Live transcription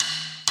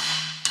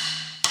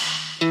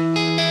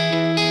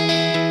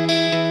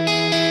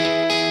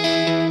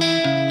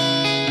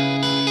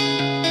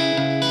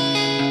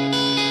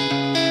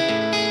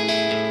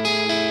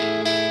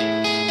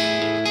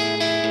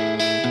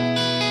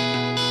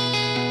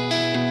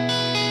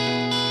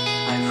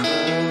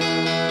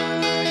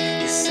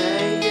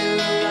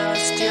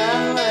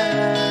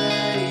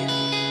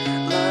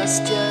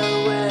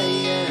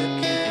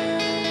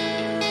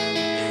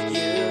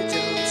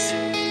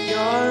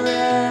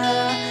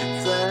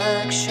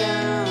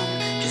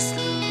solution. Just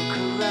look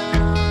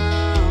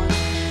around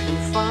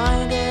and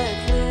find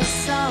at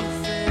least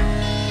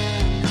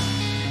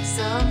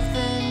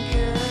something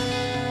good.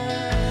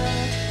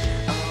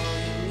 All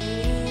you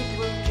need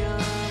will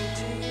come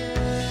to you.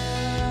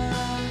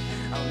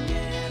 I'll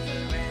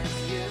never end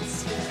you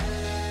still.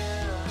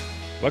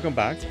 Welcome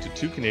back to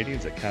Two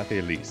Canadians at Cafe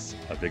Elise,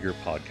 a bigger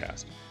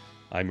podcast.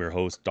 I'm your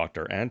host,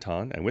 Dr.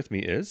 Anton, and with me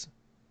is...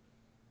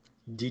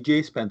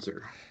 DJ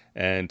Spencer.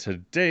 And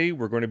today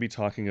we're going to be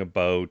talking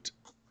about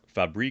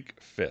Fabrique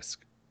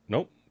Fisk.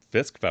 Nope,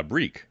 Fisk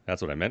Fabrique.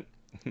 That's what I meant.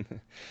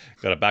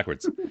 Got it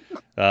backwards.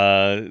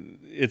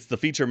 It's the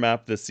feature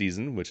map this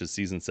season, which is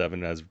season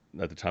 7 as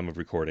at the time of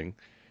recording.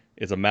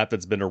 It's a map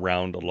that's been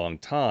around a long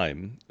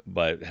time,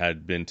 but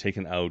had been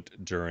taken out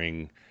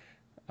during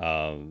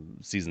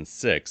season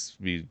 6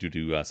 due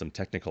to some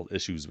technical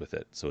issues with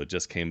it. So it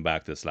just came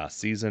back this last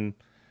season.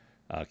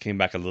 Came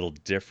back a little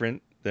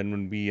different than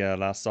when we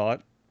last saw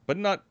it, but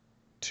not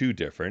too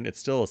different. It's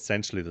still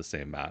essentially the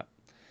same map.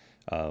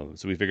 So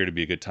we figured it'd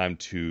be a good time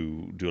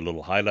to do a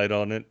little highlight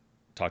on it,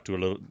 talk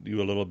to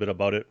you a little bit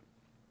about it,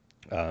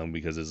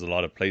 because there's a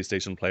lot of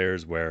PlayStation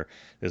players where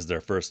this is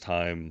their first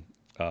time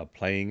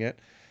playing it,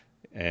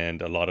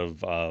 and a lot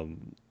of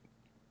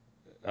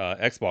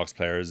Xbox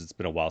players, it's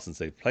been a while since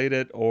they've played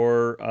it,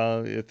 or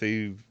if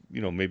they've,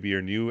 maybe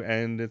you're new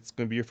and it's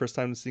going to be your first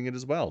time seeing it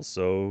as well.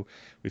 So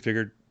we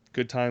figured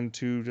good time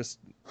to just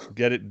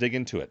dig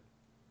into it,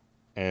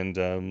 and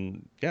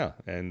and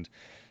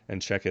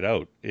check it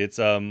out. It's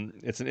an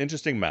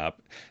interesting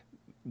map.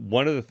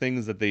 One of the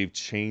things that they've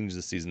changed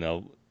this season,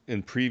 now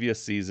in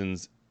previous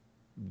seasons,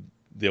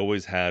 they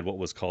always had what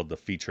was called the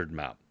featured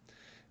map,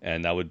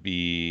 and that would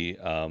be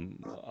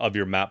of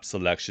your map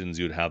selections,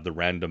 you'd have the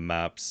random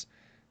maps,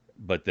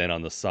 but then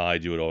on the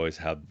side you would always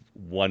have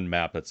one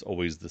map that's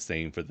always the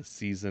same for the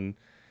season,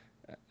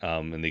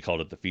 and they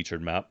called it the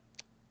featured map.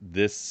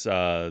 This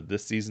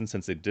season,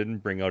 since they didn't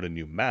bring out a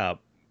new map,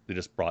 they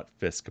just brought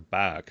Fisk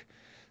back.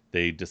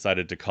 They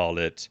decided to call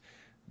it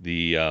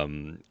the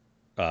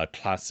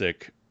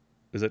classic.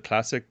 Is it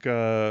classic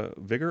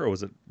vigor, or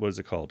what is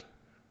it called?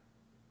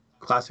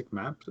 Classic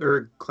maps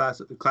or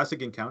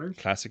classic encounters?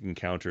 Classic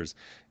encounters,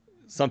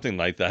 something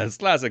like that. It's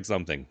classic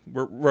something.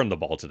 We're on the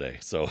ball today,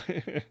 so.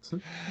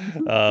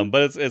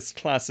 But it's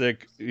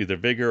classic either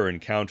vigor or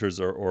encounters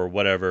or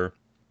whatever.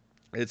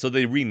 So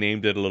they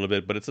renamed it a little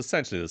bit, but it's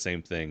essentially the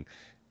same thing.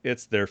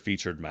 It's their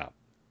featured map,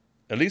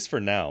 at least for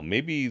now.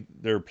 Maybe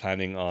they're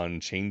planning on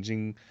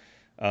changing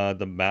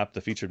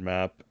the featured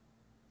map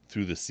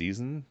through the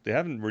season. They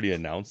haven't really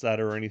announced that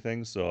or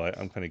anything, so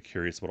I'm kind of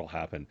curious what'll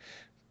happen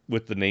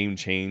with the name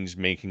change,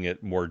 making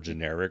it more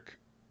generic.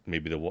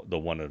 Maybe the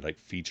one to like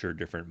feature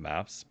different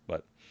maps,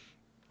 but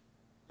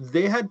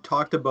they had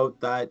talked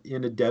about that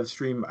in a dev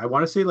stream. I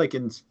want to say like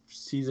in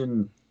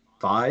season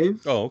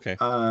 5. Oh, okay.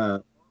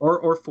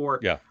 Or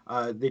 4. Yeah.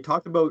 They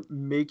talked about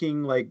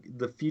making like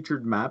the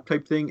featured map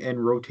type thing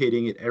and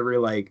rotating it every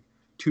like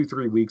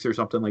 2-3 weeks or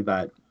something like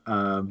that.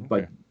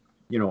 But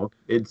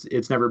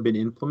it's never been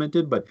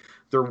implemented. But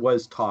there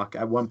was talk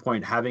at one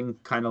point having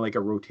kind of like a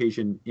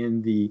rotation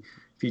in the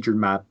featured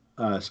map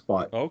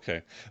spot.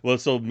 Okay. Well,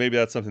 so maybe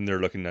that's something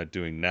they're looking at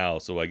doing now.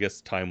 So I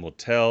guess time will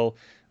tell.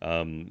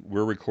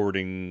 We're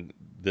recording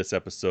this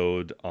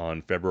episode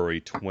on February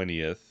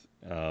 20th.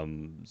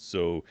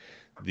 So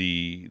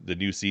the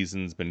new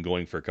season's been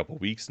going for a couple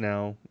of weeks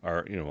now.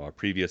 Our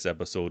previous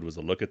episode was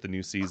a look at the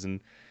new season.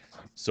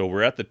 So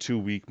we're at the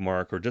 2-week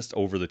mark, or just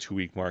over the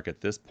 2-week mark at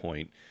this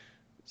point.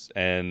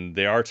 And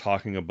they are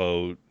talking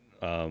about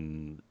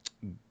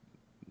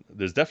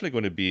there's definitely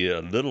going to be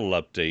a little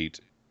update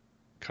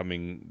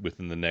coming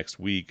within the next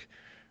week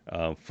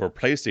for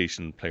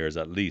PlayStation players,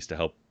 at least, to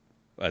help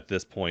at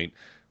this point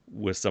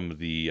with some of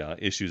the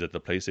issues that the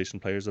PlayStation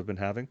players have been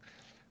having.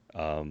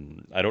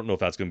 I don't know if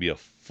that's going to be a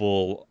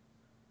full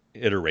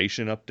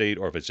iteration update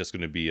or if it's just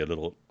going to be a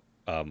little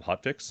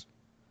hotfix.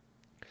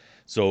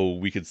 So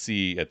we could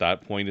see at that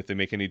point if they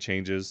make any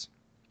changes.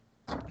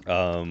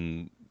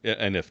 And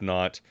if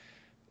not,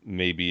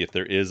 maybe if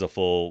there is a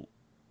full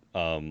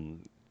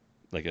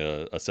like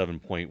a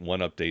 7.1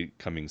 update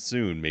coming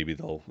soon, maybe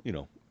they'll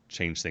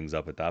change things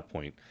up at that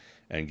point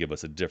and give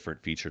us a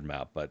different featured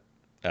map. But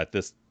at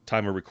this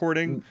time of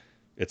recording,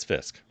 it's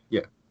Fisk.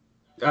 Yeah.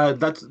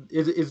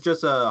 It's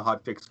just a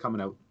hot fix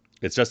coming out.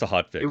 It's just a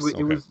hot fix. It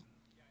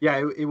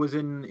was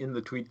in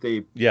the tweet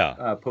they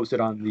posted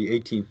on the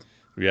 18th.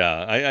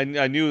 Yeah,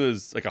 I knew it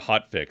was like a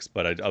hot fix,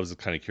 but I was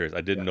kind of curious. I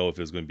didn't know if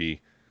it was going to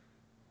be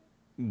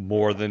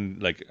more than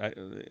like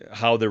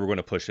how they were going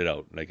to push it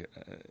out. Like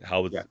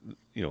how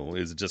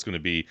is it just going to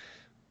be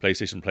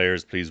PlayStation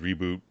players, please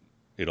reboot,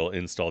 it'll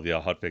install the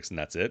hotfix and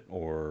that's it?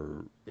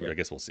 Or I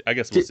guess we'll see.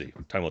 We'll see.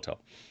 Time will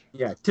tell.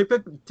 Yeah,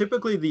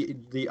 typically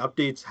the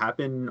updates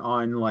happen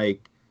on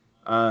like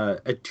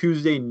a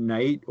Tuesday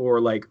night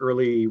or like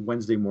early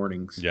Wednesday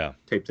mornings.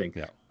 Type thing.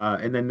 Yeah.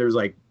 And then there's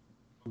like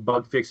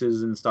bug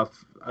fixes and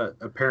stuff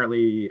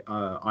apparently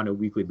on a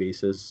weekly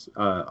basis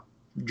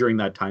during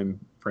that time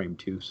frame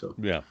too. So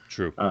yeah,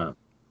 true.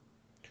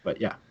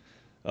 But yeah.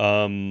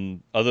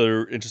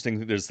 Other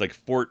interesting, there's like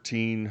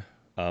 14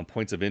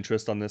 points of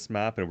interest on this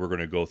map, and we're going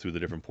to go through the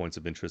different points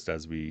of interest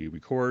as we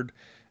record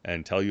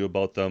and tell you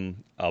about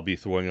them. I'll be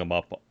throwing them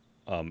up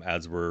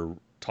as we're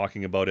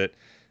talking about it,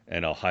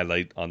 and I'll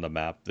highlight on the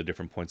map the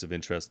different points of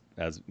interest,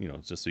 as you know,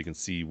 just so you can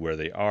see where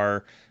they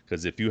are.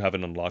 Because if you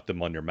haven't unlocked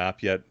them on your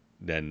map yet,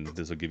 then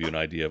this will give you an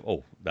idea of,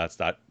 oh, that's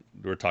that.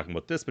 We're talking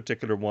about this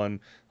particular one.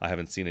 I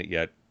haven't seen it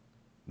yet.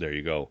 There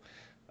you go.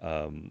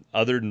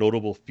 Other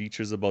notable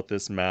features about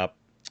this map: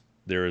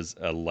 there is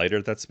a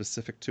lighter that's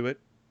specific to it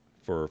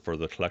for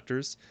the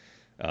collectors,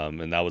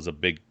 and that was a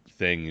big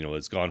thing. You know,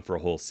 it's gone for a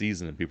whole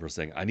season, and people are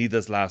saying, "I need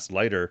this last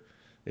lighter."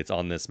 It's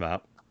on this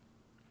map.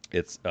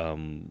 It's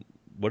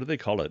what do they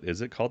call it?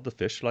 Is it called the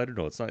fish lighter?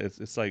 No, it's not.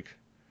 It's like,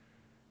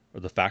 or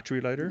the factory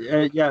lighter.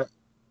 Yeah,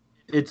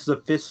 it's the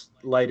fist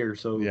lighter.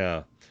 So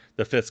Yeah,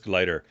 the Fisk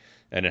lighter,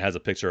 and it has a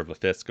picture of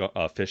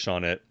a fish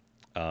on it.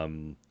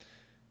 Um,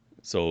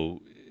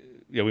 so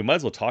yeah, we might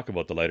as well talk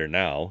about the lighter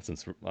now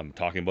since I'm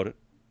talking about it.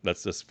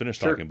 Let's just finish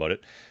Sure. talking about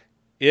it.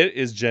 It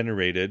is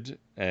generated,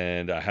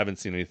 and I haven't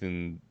seen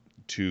anything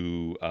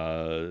to.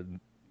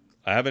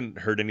 I haven't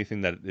heard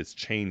anything that it's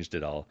changed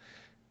at all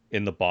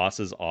in the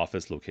boss's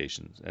office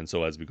locations. And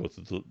so as we go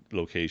through the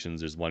locations,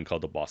 there's one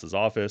called the boss's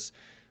office.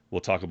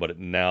 We'll talk about it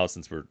now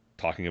since we're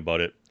talking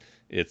about it.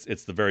 It's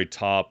the very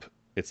top.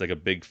 It's like a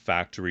big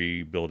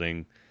factory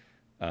building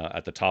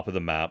at the top of the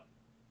map,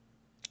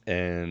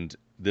 and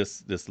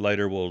this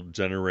lighter will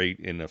generate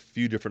in a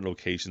few different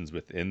locations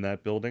within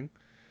that building.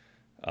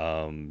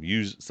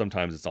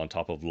 Sometimes it's on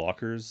top of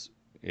lockers.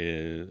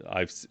 When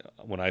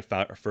I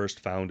first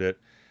found it,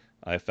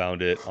 I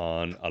found it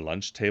on a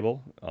lunch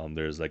table.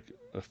 There's like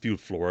a few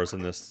floors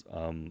in this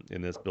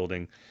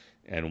building,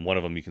 and one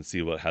of them you can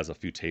see what has a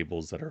few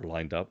tables that are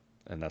lined up,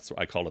 and that's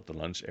I call it the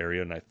lunch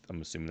area, and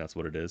I'm assuming that's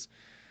what it is.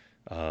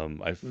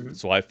 Mhm.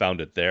 So I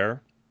found it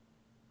there.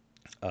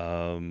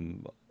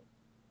 Um,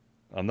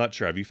 I'm not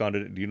sure. Have you found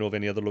it? Do you know of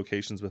any other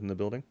locations within the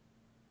building?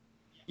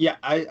 Yeah,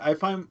 I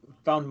found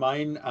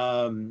mine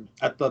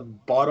at the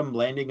bottom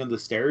landing of the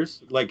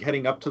stairs, like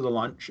heading up to Oh, the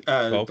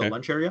okay.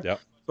 lunch area. Yep.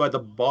 So at the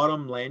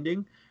bottom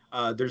landing,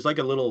 there's like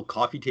a little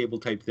coffee table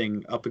type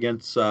thing up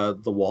against the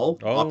wall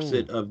Oh.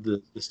 opposite of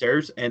the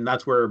stairs, and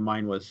that's where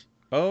mine was.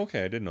 Oh,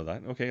 okay. I didn't know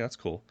that. Okay, that's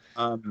cool.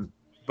 Um,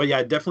 but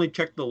yeah, definitely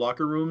check the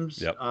locker rooms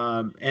Yep.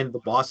 and the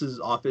boss's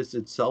office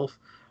itself.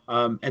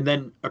 And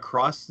then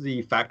across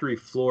the factory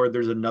floor,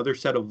 there's another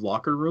set of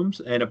locker rooms,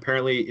 and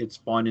apparently it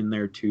spawned in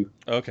there too.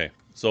 Okay.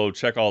 So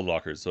check all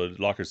lockers. So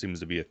locker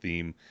seems to be a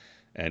theme,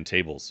 and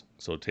tables.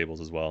 So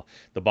tables as well.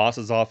 The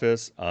boss's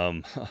office.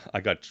 I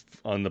got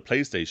on the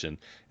PlayStation.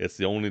 It's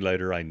the only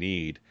lighter I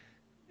need,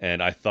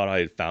 and I thought I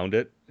had found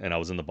it, and I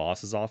was in the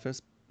boss's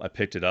office. I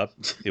picked it up.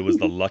 It was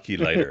the lucky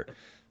lighter.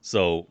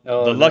 So the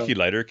Oh lucky no.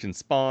 lighter can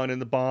spawn in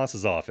the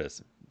boss's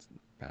office.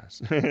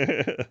 Pass.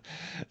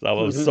 So I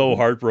was so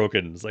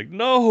heartbroken. It's like,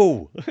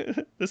 no,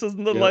 this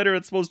isn't the Yep. lighter.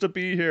 It's supposed to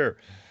be here.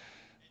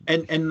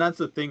 And that's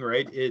the thing,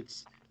 right?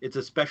 It's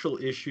a special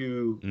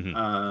issue Hmm.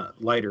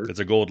 lighter. It's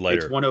a gold It's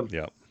lighter. one of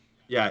Yeah,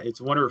 yeah, it's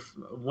one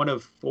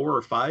of four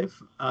or five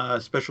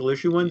special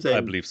issue ones, I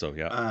and believe so.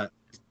 Yeah. uh,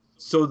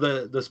 so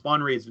the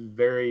spawn rate is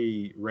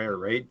very rare,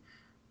 right?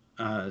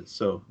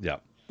 So Yeah.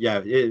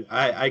 yeah,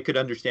 I could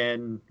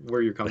understand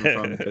where you're coming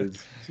from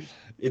because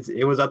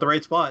it was at the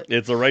right spot.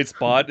 It's the right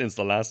spot. And it's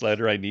the last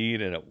lighter I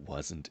need, and it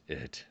wasn't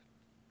it.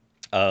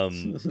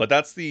 But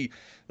that's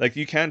like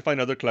you can find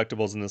other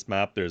collectibles in this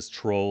map. There's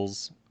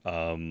trolls.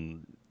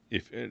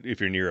 If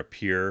you're near a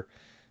pier,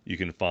 you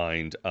can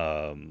find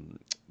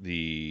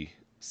the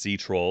sea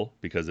troll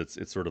because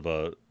it's sort of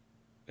a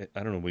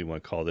I don't know what you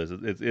want to call this.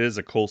 It is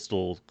a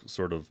coastal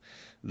sort of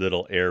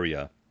little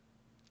area.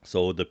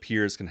 So the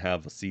piers can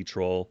have a sea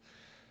troll.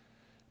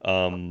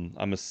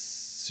 I'm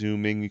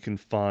assuming you can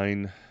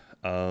find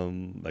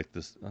like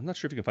this. I'm not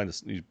sure if you can find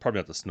this. You probably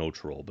not the snow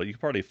troll, but you can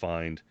probably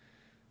find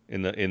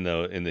in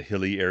the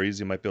hilly areas.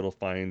 You might be able to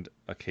find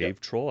a Yep.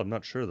 cave troll. I'm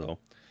not sure though.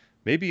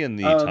 Maybe in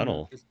the Um,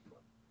 tunnel.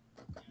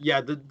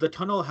 yeah, the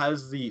tunnel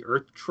has the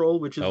earth troll,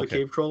 which is the Okay.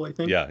 cave troll, I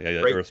think, Yeah, yeah,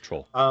 yeah. right? Earth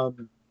troll.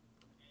 Um,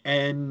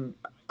 and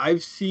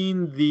I've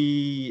seen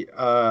the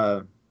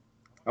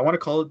I want to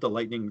call it the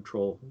lightning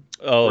troll,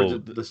 or is Oh,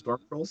 it the storm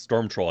troll?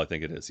 storm troll. I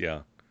think it is.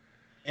 Yeah.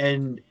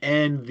 And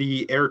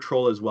the air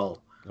troll as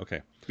well,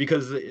 Okay.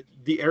 because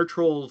the air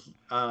trolls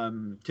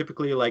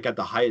typically like at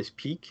the highest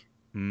peak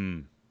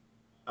Hmm.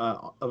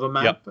 of a Yep.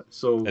 map.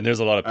 So And there's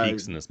a lot of uh,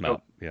 peaks in this you know,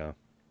 map. Yeah.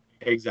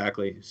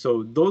 exactly.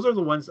 So those are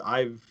the ones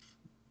I've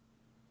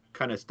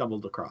kind of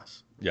stumbled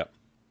across. Yep.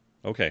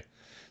 Okay.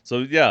 So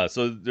yeah,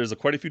 so there's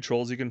quite a few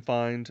trolls you can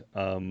find.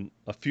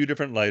 A few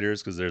different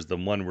lighters because there's the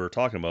one we're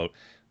talking about.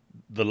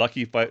 The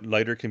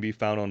lighter can be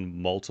found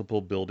on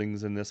multiple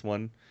buildings in this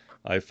one.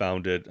 I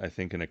found it, I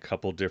think, in a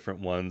couple different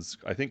ones.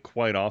 I think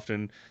quite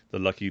often the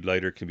lucky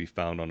lighter can be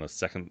found on a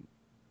second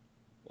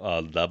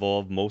level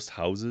of most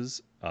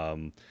houses.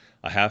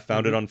 I have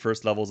found it Hmm. on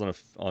first levels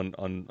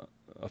on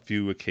a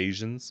few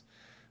occasions,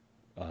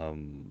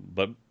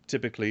 but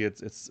typically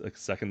it's a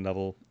second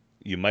level.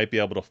 You might be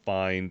able to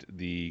find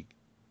the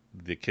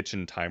the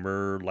kitchen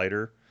timer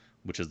lighter,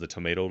 which is the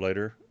tomato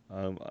lighter.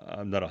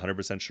 I'm not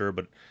 100% sure,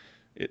 but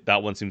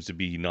that one seems to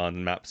be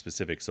non-map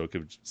specific, so it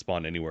could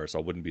spawn anywhere. So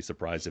I wouldn't be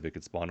surprised if it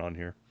could spawn on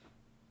here.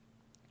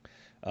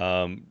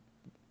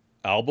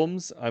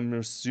 Albums, I'm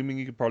assuming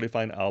you could probably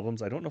find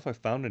albums. I don't know if I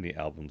found any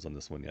albums on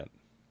this one yet.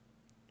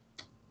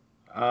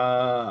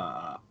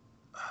 Uh,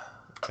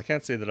 I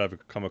can't say that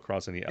I've come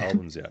across any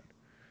albums yet.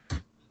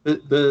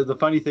 the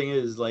funny thing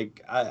is,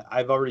 like,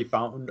 I've already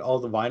found all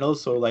the vinyls,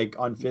 so like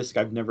on Fisk,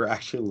 I've never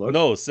actually looked.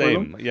 No, for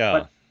them. same. Yeah.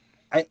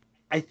 But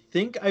I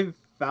think I've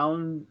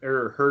found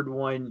or heard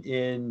one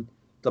in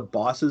the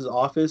boss's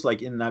office,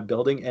 like in that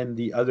building, and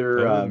the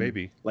other Oh,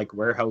 maybe. like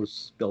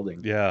warehouse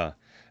building. Yeah.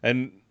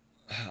 And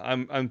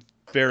I'm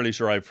fairly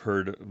sure I've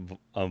heard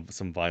of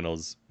some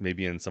vinyls,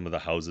 maybe in some of the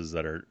houses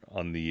that are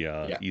on the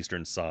Yeah.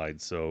 eastern side.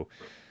 So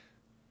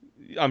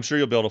I'm sure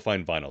you'll be able to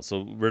find vinyls.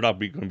 So we're not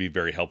going to be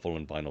very helpful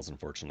in vinyls,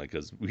 unfortunately,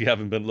 because we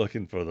haven't been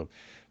looking for them.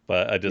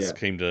 But I just Yeah.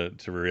 came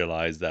to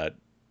realize that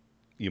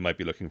you might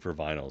be looking for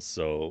vinyls.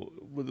 So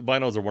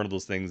vinyls are one of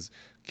those things.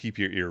 Keep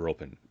your ear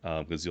open,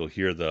 because you'll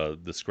hear the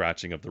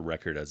scratching of the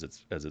record as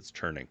it's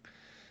turning.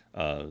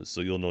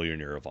 So you'll know you're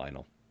near a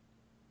vinyl.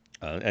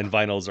 And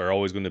vinyls are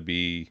always going to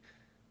be,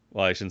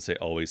 well, I shouldn't say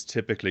always,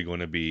 typically going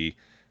to be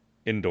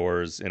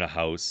indoors in a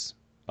house,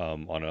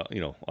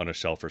 on a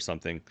shelf or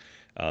something.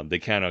 They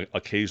can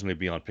occasionally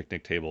be on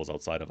picnic tables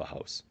outside of a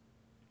house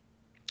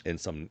in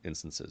some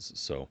instances.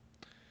 So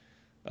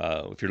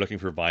if you're looking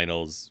for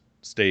vinyls,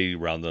 stay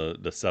around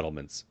the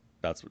settlements.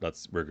 That's where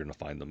we're going to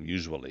find them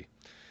usually.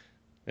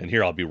 And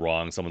here I'll be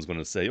wrong. Someone's going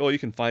to say, "Oh, you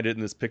can find it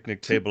in this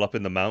picnic table up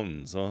in the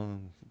mountains." Oh,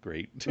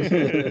 great.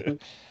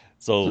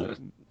 So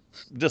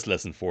just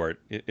listen for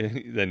it,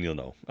 then you'll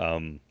know.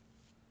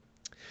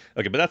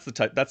 Okay, but that's the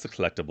type. That's the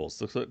collectibles.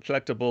 So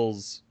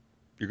collectibles,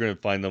 you're going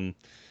to find them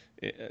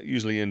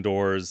usually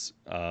indoors.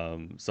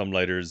 Some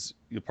lighters,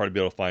 you'll probably be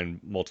able to find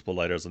multiple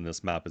lighters on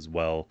this map as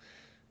well,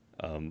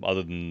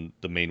 other than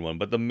the main one.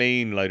 But the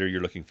main lighter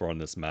you're looking for on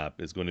this map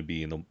is going to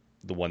be in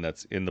the one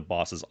that's in the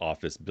boss's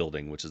office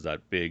building, which is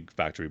that big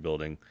factory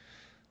building,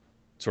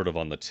 sort of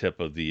on the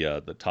tip of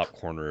the top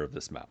corner of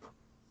this map.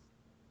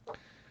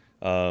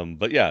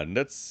 But yeah,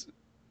 that's,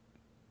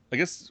 I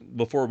guess,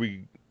 before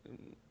we,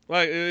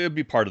 well, it'll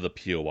be part of the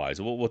POIs.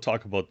 We'll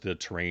talk about the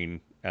terrain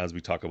as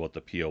we talk about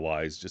the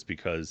POIs, just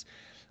because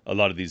a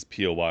lot of these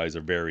POIs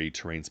are very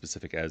terrain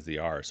specific as they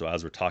are. So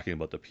as we're talking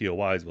about the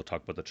POIs, we'll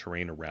talk about the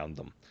terrain around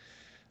them.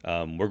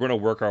 We're going to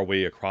work our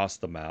way across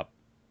the map,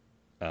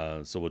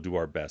 so we'll do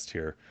our best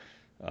here.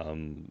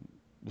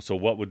 So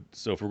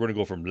if we're going to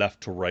go from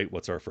left to right,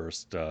 what's our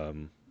first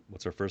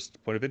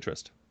point of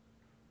interest?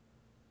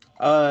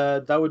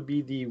 That would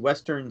be the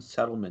Western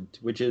Settlement,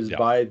 which is Yeah.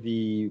 by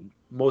the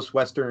most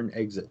western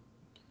exit.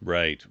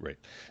 Right.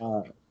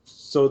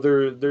 So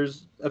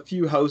there's a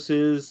few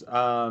houses.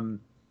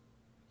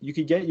 You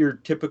could get your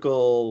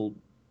typical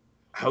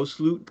house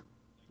loot,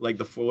 like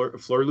the floor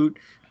loot.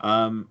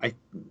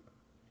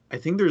 I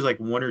think there's like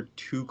one or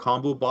two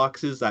combo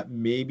boxes that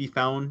may be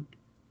found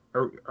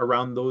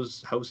around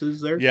those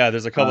houses there. Yeah,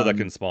 there's a couple that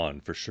can spawn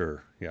for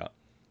sure. Yeah.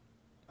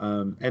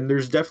 And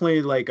there's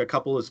definitely like a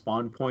couple of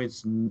spawn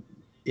points in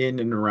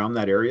and around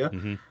that area.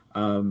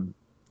 Mm-hmm.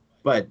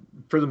 But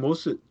for the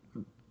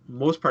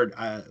most part,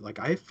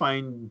 I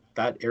find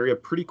that area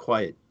pretty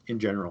quiet in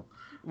general.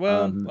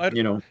 Well,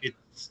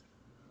 It's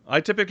I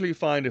typically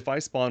find if I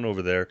spawn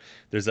over there,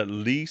 there's at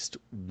least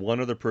one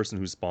other person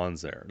who spawns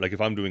there. Like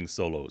if I'm doing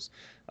solos,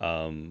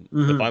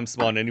 if I'm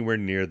spawned anywhere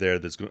near there,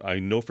 I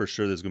know for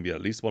sure there's going to be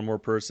at least one more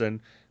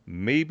person,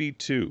 maybe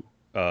two,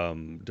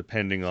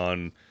 depending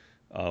on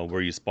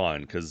where you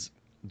spawn. Because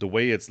the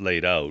way it's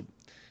laid out,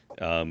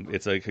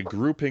 it's like a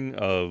grouping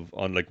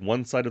on like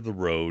one side of the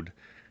road,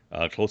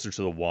 closer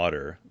to the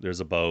water. There's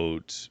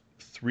about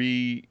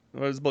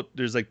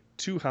there's like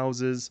two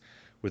houses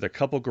with a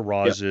couple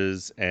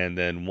garages, and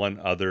then one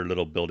other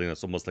little building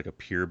that's almost like a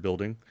pier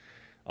building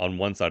on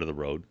one side of the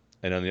road.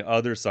 And on the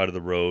other side of the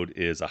road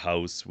is a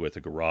house with a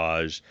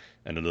garage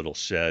and a little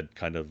shed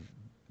kind of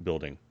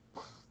building.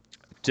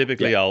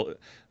 Typically,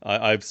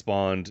 I've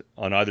spawned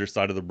on either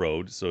side of the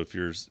road. So if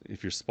you're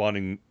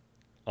spawning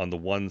on the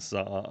one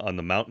side, on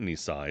the mountainy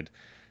side,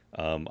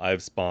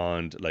 I've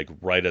spawned like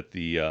right at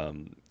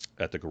the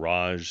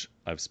garage.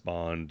 I've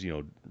spawned,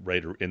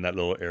 right in that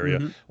little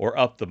area, or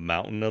up the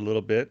mountain a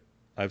little bit.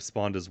 I've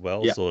spawned as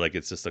well. Yeah. So like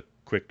it's just a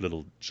quick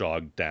little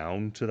jog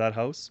down to that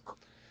house.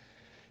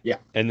 Yeah.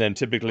 And then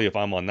typically if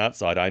I'm on that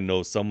side, I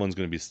know someone's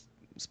going to be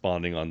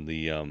spawning on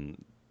the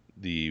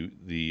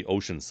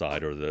ocean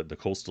side or the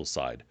coastal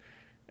side.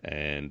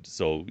 And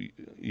so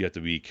you have to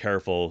be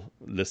careful,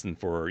 listen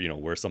for,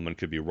 where someone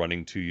could be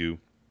running to you.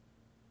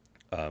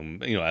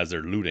 As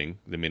they're looting,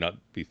 they may not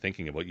be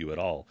thinking about you at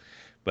all,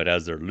 but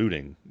as they're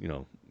looting,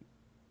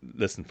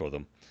 listen for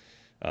them.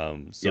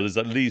 There's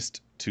at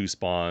least two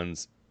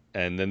spawns,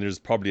 and then there's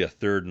probably a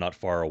third not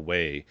far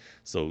away.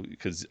 So,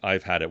 because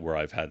I've had it where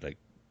I've had like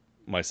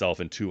myself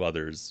and two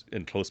others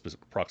in close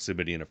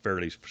proximity in a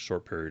fairly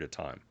short period of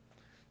time.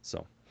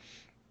 So,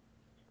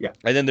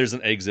 And then there's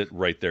an exit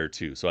right there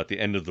too. So at the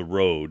end of the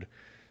road,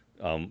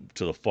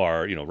 to the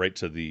far,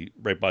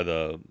 right by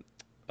the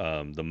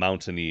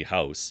mountainy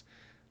house,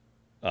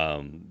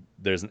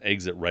 there's an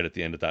exit right at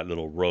the end of that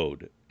little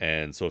road.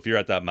 And so if you're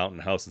at that mountain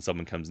house and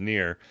someone comes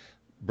near,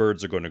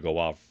 birds are going to go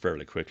off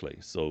fairly quickly.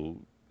 So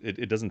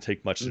it doesn't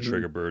take much to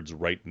trigger birds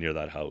right near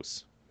that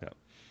house. Yeah.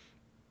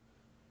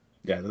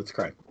 Yeah, that's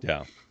correct.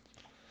 Yeah.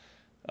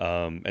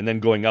 And then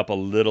going up a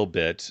little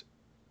bit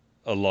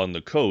along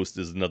the coast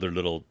is another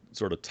little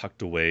sort of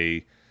tucked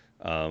away,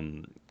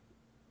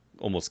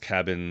 almost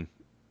cabin,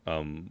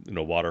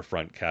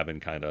 waterfront cabin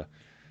kind of,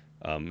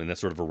 and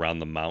that's sort of around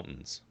the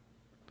mountains.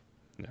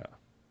 Yeah.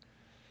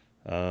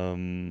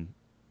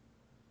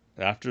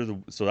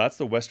 So that's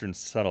the Western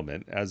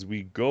Settlement. As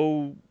we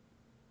go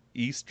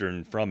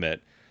eastern from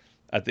it,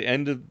 at the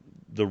end of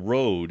the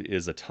road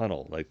is a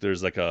tunnel. Like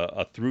there's like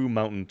a through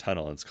mountain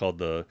tunnel.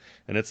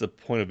 And it's a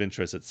point of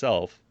interest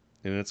itself,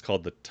 and it's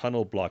called the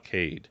Tunnel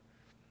Blockade.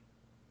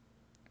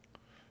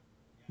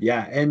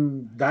 Yeah,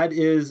 and that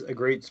is a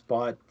great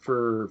spot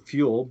for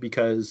fuel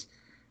because,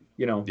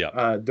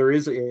 Yeah. there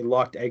is a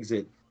locked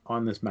exit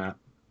on this map,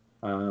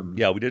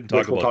 Yeah, we didn't talk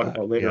which we'll about talk that.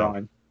 about later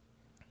Yeah.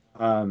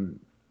 on.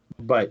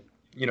 But,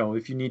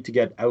 if you need to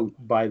get out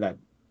by that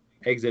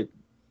exit,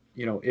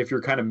 if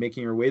you're kind of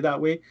making your way that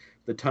way,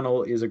 the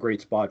tunnel is a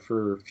great spot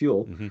for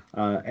fuel. hmm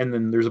And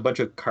then there's a bunch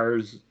of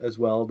cars as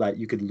well that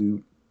you could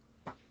loot.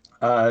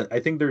 I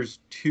think there's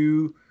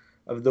two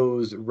of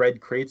those red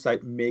crates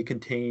that may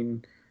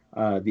contain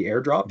the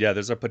airdrop Yeah,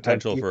 there's a at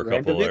potential for a either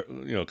end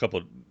of couple,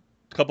 it.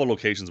 couple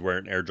locations where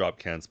an airdrop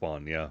can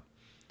spawn. Yeah.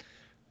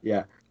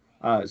 Yeah.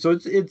 So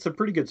it's a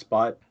pretty good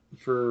spot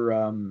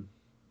for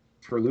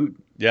loot.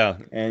 Yeah,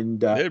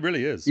 And it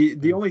really is.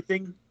 the only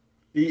thing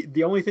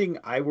the only thing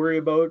I worry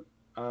about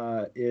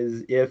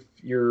is if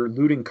you're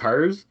looting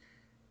cars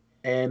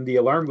and the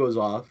alarm goes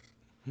off.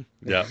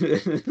 Yeah.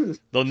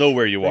 They'll know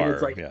where you Then are.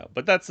 it's like, Yeah,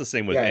 but that's the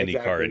same with yeah, any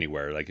car exactly.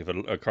 anywhere. Like if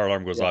a car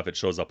alarm goes Yeah, off, it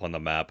shows up on the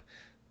map.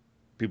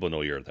 People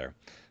know you're there.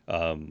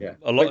 yeah.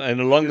 But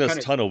Along you're this kind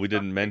of tunnel, we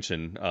stuck. didn't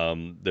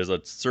mention, there's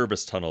a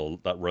service tunnel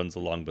that runs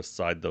along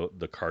beside the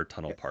car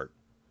tunnel Yeah. part.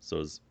 So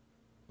it's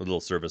a little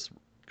service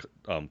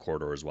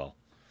corridor as well,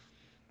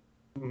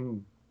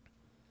 Mhm.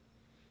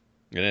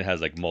 and it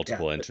has like Yeah.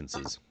 multiple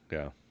entrances.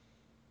 Yeah,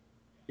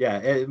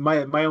 Yeah,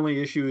 my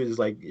only issue is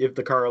like if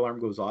the car alarm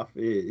goes off,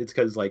 it's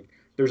because like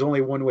there's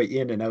only one way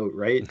in and out,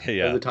 right, of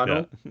yeah, the yeah,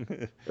 tunnel,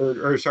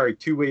 or sorry,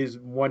 two ways,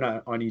 one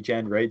on each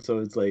end, right? So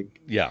it's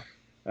like, yeah.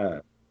 uh,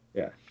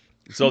 yeah,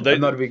 So I'm they,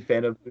 not a big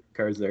fan of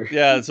cars there.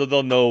 yeah, so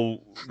they'll know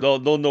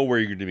where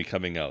you're going to be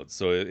coming out.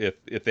 So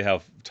if they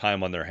have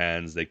time on their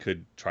hands, they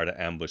could try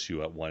to ambush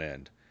you at one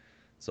end.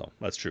 So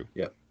that's true.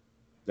 Yeah,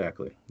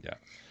 exactly. Yeah.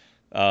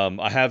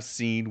 I have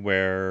seen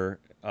where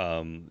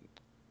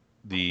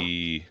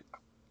the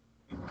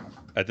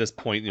at this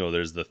point,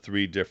 there's the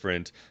three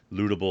different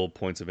lootable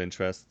points of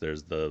interest.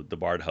 There's the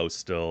barred house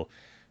still.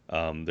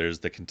 There's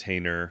the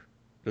container.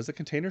 Does the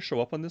container show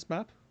up on this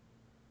map?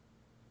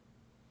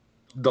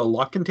 The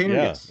lock container,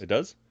 Yeah, yes. it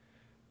does.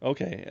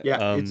 Okay.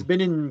 Yeah, it's been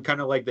in kind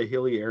of like the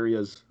hilly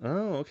areas.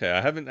 Oh, okay.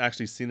 I haven't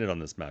actually seen it on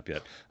this map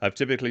yet. I've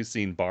typically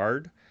seen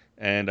barred,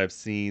 and I've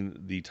seen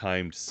the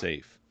timed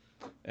safe,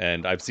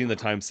 and I've seen the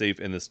timed safe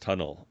in this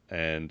tunnel,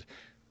 and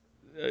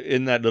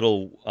in that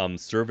little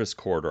service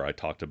corridor I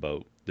talked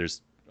about,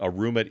 there's a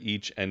room at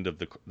each end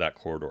of that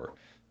corridor.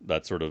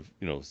 That sort of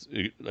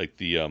like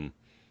the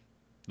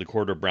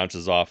corridor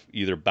branches off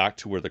either back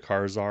to where the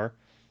cars are,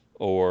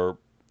 or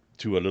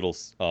to a little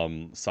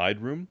side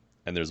room.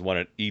 And there's one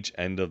at each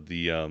end of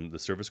the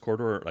service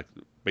corridor, like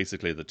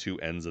basically the two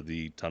ends of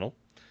the tunnel.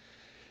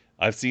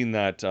 I've seen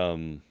that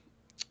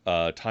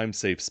time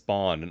safe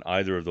spawn in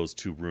either of those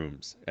two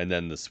rooms, and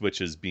then the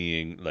switches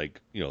being like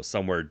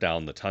somewhere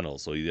down the tunnel,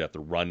 so you have to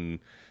run,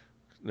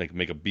 like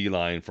make a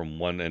beeline from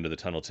one end of the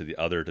tunnel to the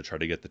other to try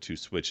to get the two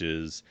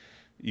switches.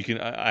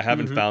 I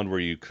haven't Hmm. found where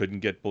you couldn't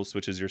get both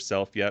switches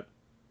yourself yet,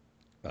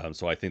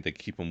 so I think they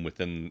keep them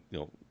within,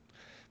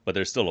 but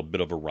there's still a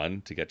bit of a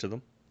run to get to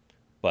them.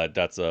 But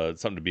that's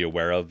something to be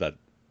aware of, that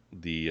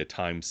the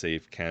time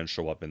safe can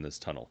show up in this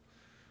tunnel.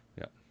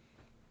 Yeah.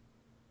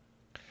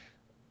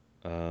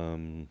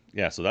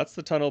 Yeah, so that's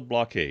the tunnel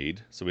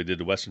blockade. So we did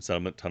the Western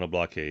Settlement tunnel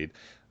blockade.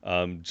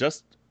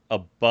 Just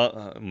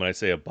above, when I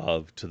say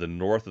above, to the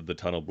north of the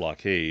tunnel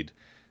blockade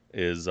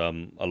is a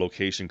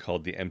location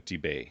called the Empty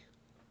Bay.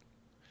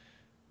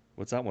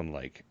 What's that one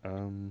like?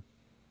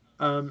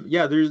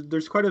 Yeah,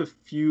 there's quite a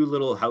few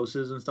little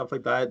houses and stuff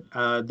like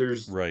that.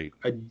 There's Right.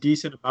 a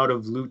decent amount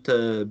of loot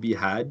to be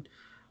had.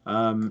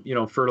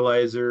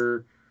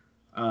 Fertilizer,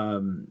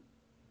 um,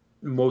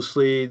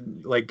 mostly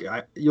like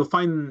you'll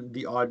find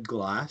the odd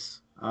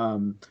glass.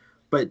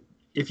 But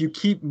if you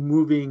keep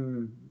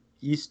moving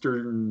Yeah.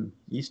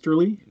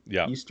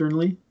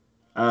 easternly,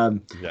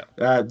 um,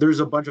 Yeah. there's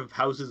a bunch of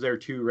houses there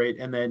too, right?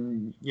 And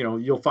then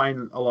you'll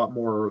find a lot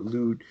more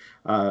loot,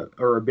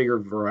 or a bigger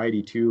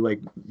variety too. Like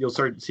you'll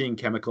start seeing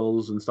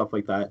chemicals and stuff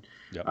like that.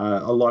 Yeah.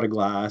 A lot of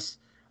glass.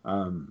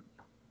 Um,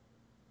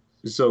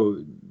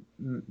 So,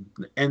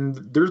 and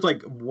there's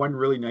like one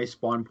really nice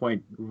spawn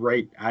point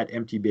right at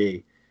Empty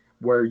Bay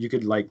where you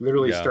could like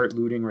literally Yeah, start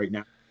looting right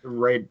now,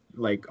 right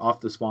like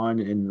off the spawn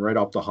and right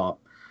off the hop.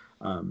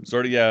 Um,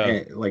 sort of. Yeah,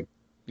 and like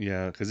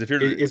yeah. Because if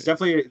you're, it's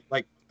definitely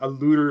like a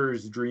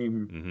looter's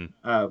hmm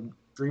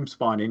dream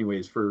spawn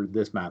anyways for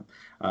this map.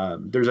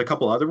 There's a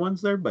couple other ones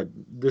there, but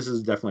this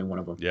is definitely one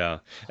of them. yeah.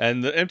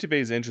 And the empty bay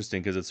is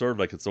interesting because it's sort of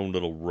like its own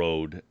little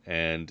road,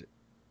 and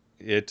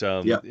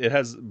Yeah. it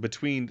has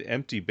between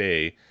empty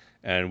bay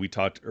and we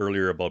talked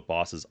earlier about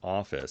Boss's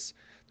office.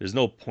 There's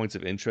no points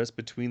of interest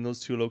between those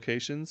two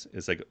locations.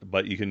 It's like,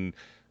 but you can,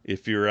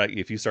 if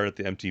you start at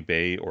the empty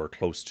bay or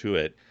close to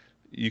it,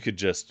 you could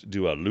just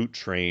do a loot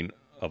train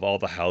of all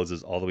the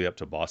houses all the way up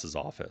to Boss's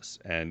office,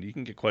 and you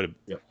can get quite a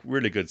Yeah.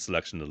 really good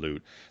selection of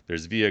loot.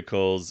 There's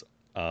vehicles,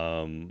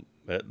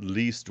 at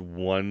least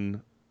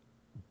one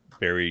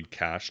buried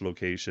cache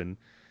location,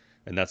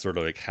 and that's sort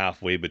of like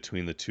halfway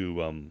between the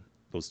two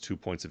those 2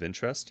 points of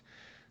interest.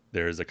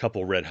 There's a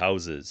couple red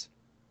houses,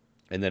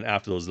 and then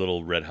after those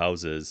little red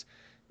houses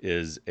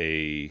is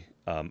a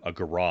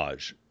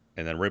garage,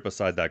 and then right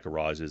beside that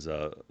garage is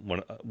one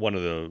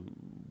of the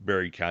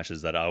buried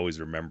caches that I always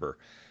remember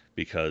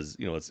because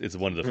it's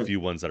one of the few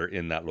ones that are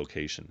in that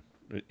location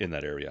in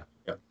that area.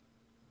 Yeah.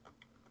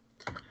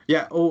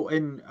 Yeah. Oh,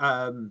 and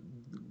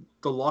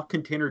the lock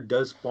container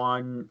does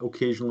spawn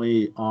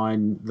occasionally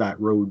on that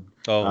road.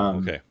 Oh, Um,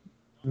 okay.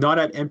 Not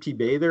at Empty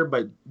Bay there,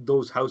 but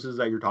those houses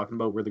that you're talking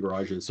about where the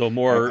garage is. So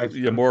more,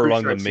 yeah, I'm more pretty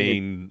along sure the I've seen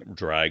it. main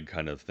drag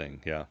kind of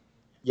thing. Yeah.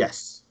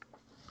 Yes.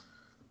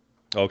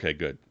 Okay.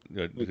 Good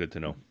to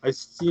know. I've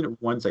seen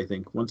it once, I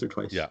think, once or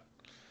twice. Yeah.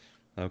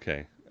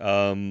 Okay.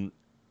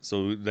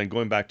 So then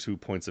going back to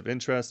points of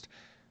interest,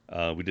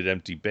 we did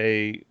Empty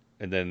Bay,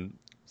 and then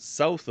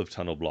south of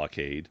Tunnel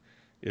Blockade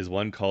is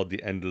one called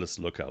the Endless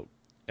Lookout,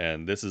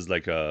 and this is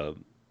like a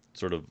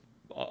sort of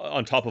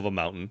on top of a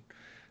mountain.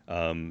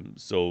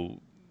 So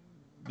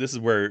this is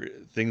where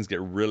things get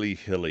really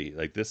hilly.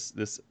 Like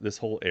this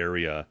whole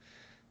area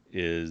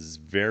is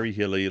very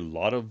hilly. A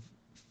lot of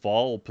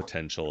fall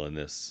potential in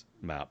this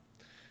map,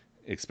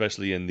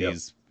 especially Yep.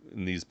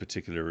 in these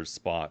particular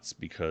spots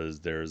because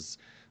there's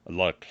a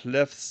lot of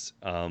cliffs.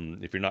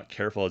 If you're not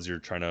careful as you're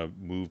trying to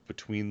move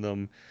between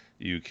them,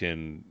 you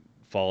can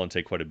fall and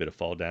take quite a bit of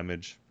fall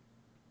damage.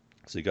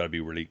 So you got to be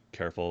really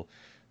careful.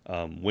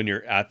 When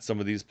you're at some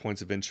of these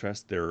points of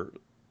interest, they're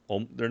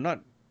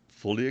not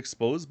fully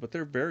exposed, but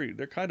they're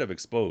kind of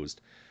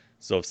exposed.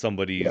 So if Yeah.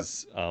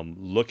 somebody's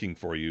looking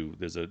for you,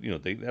 there's a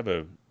they have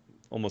a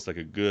almost like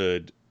a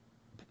good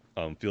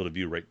field of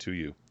view right to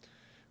you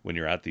when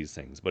you're at these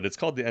things. But it's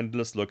called the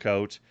Endless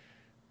Lookout.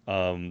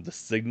 The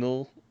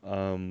signal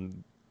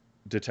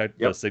the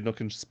Yep. signal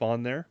can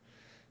spawn there,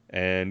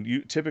 and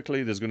you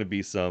typically there's going to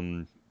be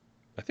some.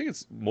 I think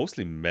it's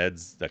mostly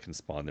meds that can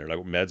spawn there, like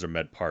meds or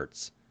med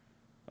parts.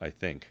 I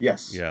think.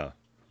 Yes. Yeah.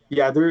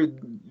 Yeah,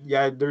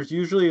 there's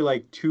usually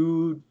like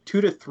two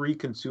to three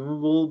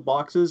consumable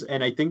boxes,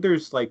 and I think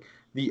there's like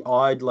the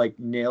odd like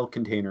nail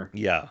container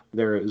Yeah.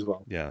 there as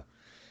well. Yeah.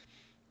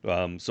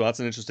 So that's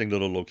an interesting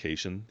little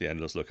location, the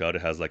Endless Lookout.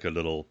 It has like a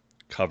little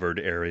covered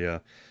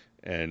area,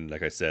 and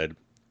like I said,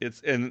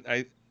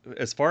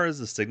 as far as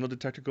the signal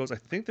detector goes, I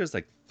think there's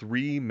like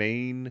three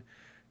main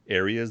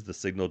areas the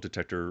signal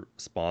detector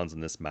spawns in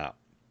this map.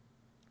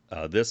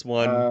 This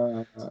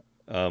one,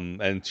 Uh,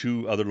 and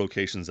two other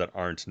locations that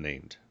aren't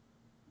named,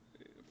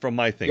 from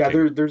my yeah,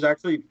 thinking. there's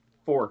actually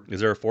four.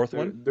 Is there a fourth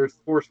one? There's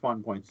four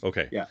spawn points.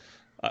 Okay. Yeah.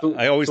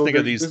 I always think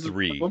of There's these this is one of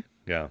three. them.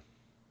 Yeah.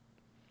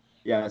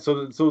 Yeah,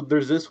 so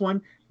there's this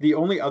one. The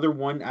only other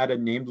one at a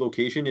named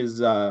location is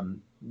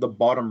the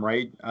bottom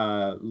right,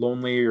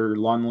 Lonely or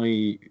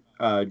Lonely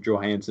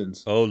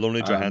Johansson's. Oh,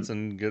 Lonely Um,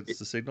 Johansson gets it-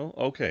 the signal?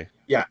 Okay.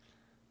 yeah,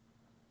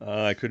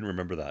 I couldn't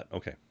remember that.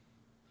 Okay.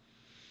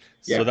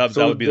 So yeah. that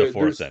So would be the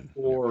fourth there's then.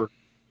 Yeah. four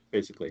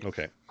basically.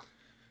 Okay.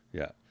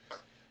 Yeah.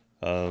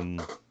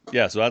 Um,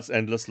 yeah, so that's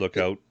Endless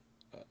Lookout.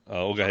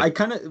 Oh, go I ahead.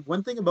 kind of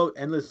one thing about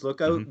Endless Hmm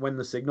Lookout when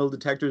the signal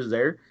detector is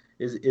there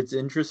is it's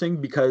interesting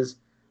because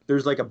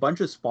there's like a bunch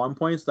of spawn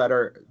points that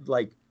are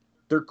like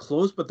they're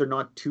close but they're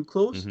not too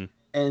close, hmm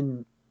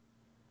and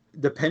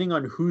depending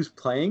on who's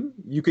playing,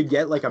 you could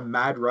get like a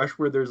mad rush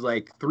where there's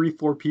like three,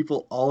 four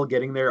people all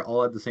getting there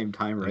all at the same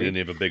time, And then right? you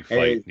have a big And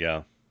fight.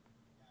 Yeah.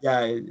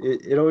 yeah,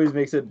 it always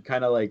makes it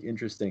kind of like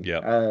interesting.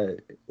 Yeah.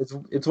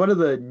 It's one of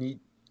the neat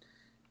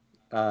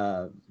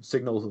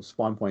signal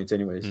spawn points,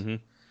 anyways, hmm my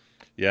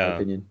Yeah,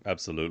 opinion.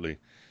 absolutely.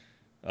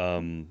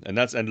 And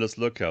that's Endless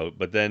Lookout.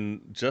 But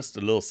then just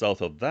a little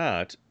south of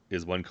that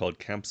is one called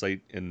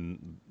Campsite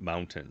in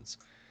Mountains.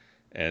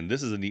 And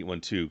this is a neat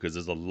one too, because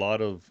there's a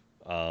lot of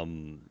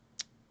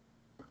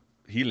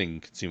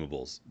healing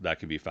consumables that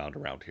can be found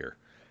around here.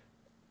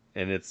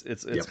 And it's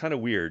Yep. kind of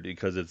weird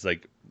because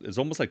it's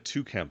almost like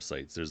two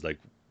campsites. There's like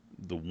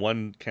the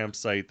one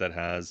campsite that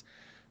has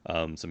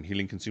some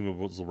healing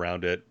consumables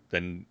around it.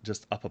 Then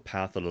just up a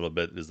path a little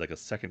bit is like a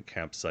second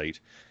campsite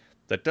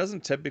that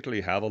doesn't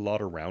typically have a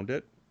lot around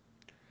it.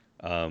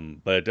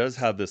 But it does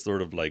have this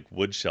sort of like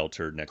wood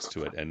shelter next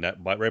to it, and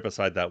right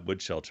beside that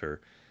wood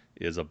shelter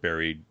is a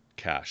buried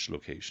cache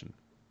location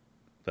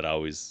that I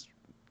always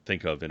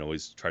think of and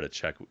always try to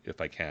check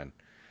if I can.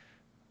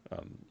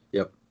 Um,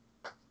 Yep.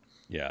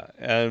 yeah,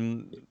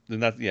 and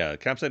then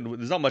campsite.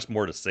 There's not much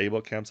more to say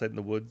about campsite in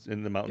the woods,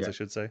 in the mountains, I Yeah.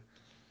 should say.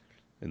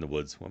 In the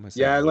woods. What am I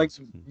saying? Yeah, like Woods.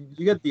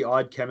 you get the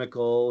odd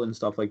chemical and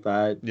stuff like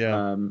that.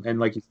 Yeah, And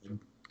like you said,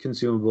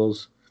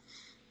 consumables.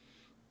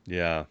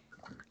 yeah.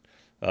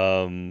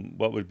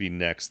 What would be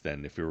next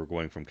then if we were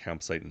going from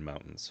campsite and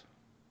mountains?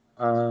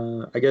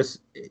 I guess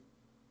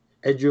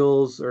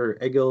Egil's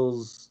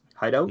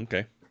hideout,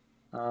 Okay.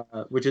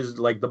 which is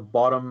like the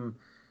bottom,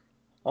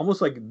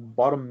 almost like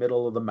bottom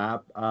middle of the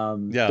map.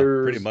 Yeah,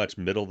 pretty There's much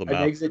middle of the an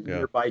map. exit Yeah.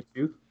 nearby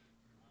too.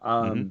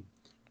 Mm-hmm. Um,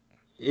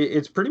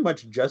 it's pretty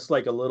much just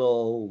like a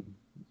little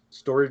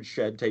storage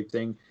shed type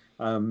thing.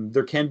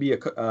 There can be a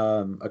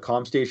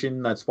comm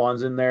station that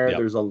spawns in there. Yep.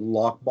 There's a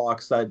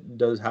lockbox that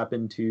does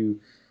happen to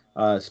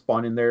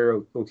spawn in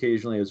there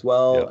occasionally as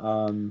well.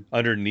 Yep.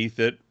 Underneath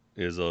it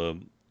is a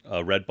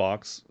red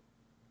box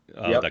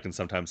Yep, that can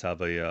sometimes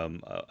have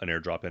an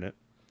airdrop in it.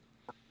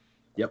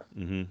 yep.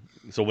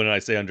 So when I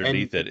say And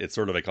underneath it, it's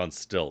sort of like on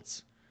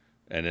stilts,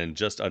 and then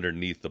just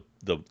underneath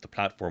the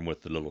platform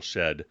with the little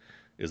shed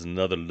is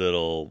another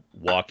little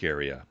walk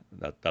area.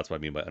 That's what I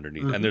mean by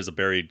underneath. And mhm, there's a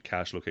buried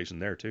cache location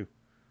there too.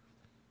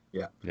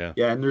 yeah, Yeah,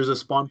 yeah, and there's a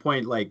spawn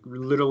point like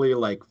literally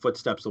like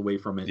footsteps away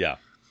from it yeah.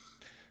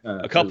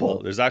 A as couple. well.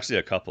 There's actually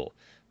a couple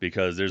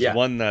because there's Yeah,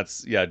 one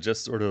that's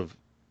just sort of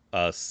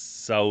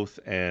south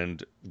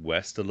and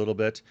west a little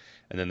bit,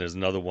 and then there's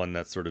another one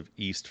that's sort of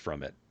east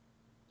from it.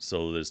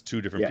 So there's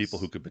two different people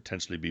who yes, could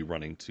potentially be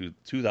running to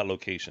that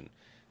location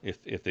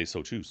if they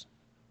so choose.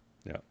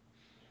 Yeah.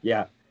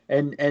 yeah,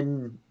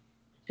 and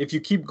if you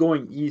keep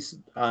going east,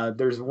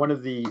 there's one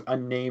of the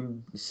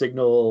unnamed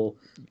signal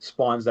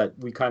spawns that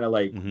we kind of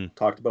like hmm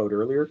talked about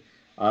earlier.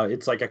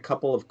 It's like a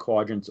couple of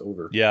quadrants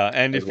over Yeah,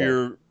 and as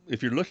well.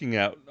 if you're looking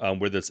at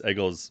where this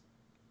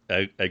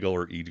Eagle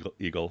or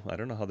Eagle, I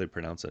don't know how they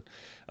pronounce it.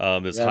 This Yeah,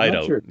 I'm not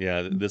hideout, sure.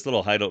 yeah, this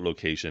little hideout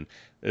location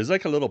is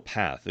like a little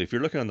path. If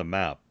you're looking on the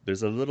map,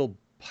 there's a little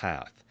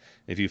path.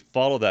 If you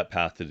follow that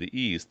path to the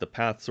east, the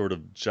path sort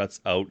of juts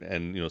out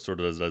and sort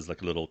of does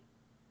like a little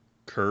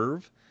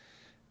curve.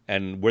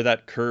 And where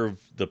that curve,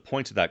 the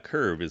point of that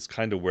curve is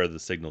kind of where the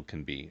signal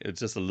can be. It's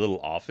just a little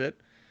off it,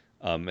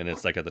 and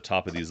it's like at the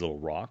top of these little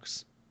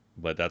rocks.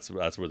 But that's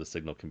where the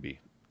signal can be,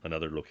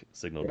 another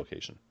signal Yeah.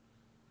 location.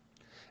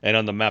 And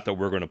on the map that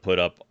we're going to put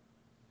up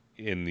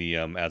in the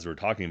as we're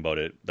talking about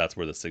it, that's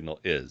where the signal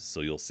is.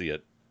 So you'll see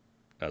it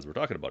as we're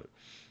talking about it.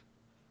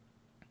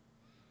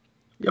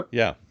 Yep.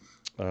 Yeah.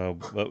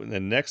 But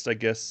then next, I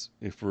guess,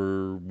 if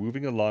we're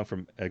moving along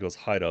from Ego's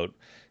hideout,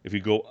 if you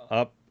go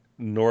up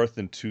north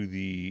and to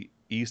the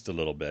east a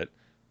little bit,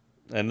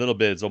 and a little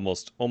bit is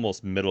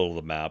almost middle of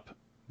the map,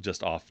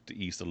 just off to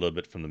east a little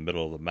bit from the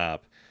middle of the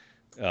map,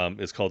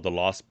 is called the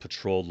Lost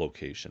Patrol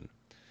location.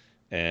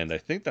 And I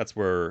think that's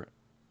where,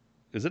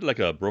 is it like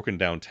a broken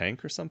down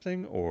tank or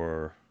something?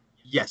 Or,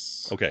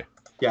 Yes. okay,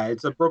 Yeah,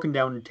 it's a broken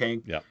down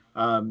tank. yeah,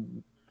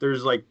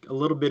 There's like a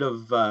little bit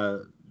of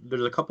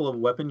there's a couple of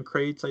weapon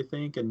crates, I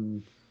think,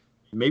 and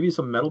maybe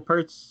some metal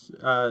parts.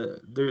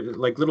 They're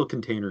like little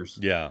containers.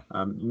 yeah,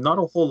 Not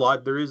a whole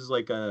lot. There is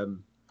like a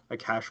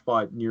cache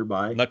spot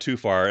nearby. not too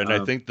far. And I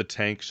Um, think the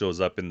tank shows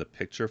up in the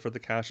picture for the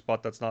cache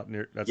spot that's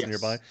nearby.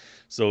 yes.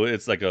 So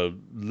it's like a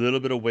little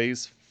bit of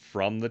ways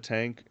from the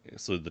tank.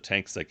 So the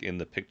tank's like in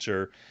the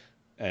picture.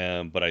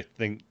 But I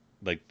think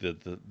like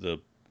the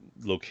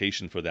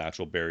location for the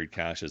actual buried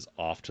cache is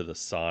off to the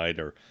side,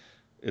 or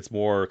it's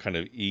more kind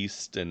of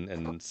east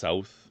and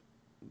south.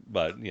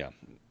 But yeah,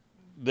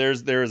 there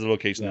is a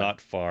location Yeah. not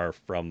far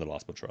from the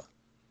Lost Patrol.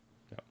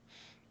 Yeah.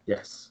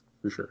 Yes,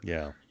 for sure.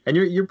 Yeah. And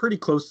you're pretty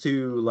close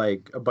to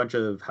like a bunch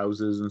of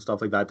houses and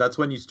stuff like that. That's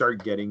when you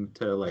start getting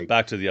to like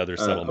Back to the other a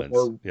settlements.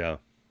 more Yeah.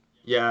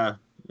 yeah,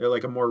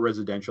 like a more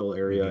residential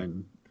area hmm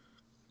and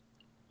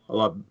a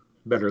lot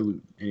better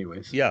loot,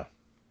 anyways. Yeah.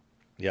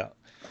 Yeah.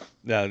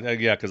 Yeah.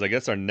 Because I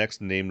guess our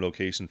next name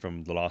location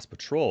from the Lost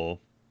Patrol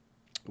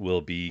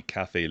will be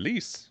Cafe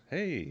Lise.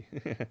 Hey.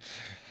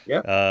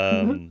 Yep.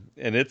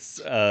 And it's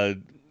yeah,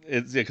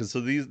 because so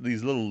these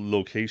little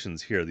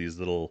locations here, these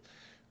little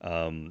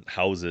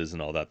houses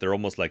and all that, they're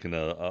almost like in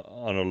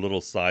on a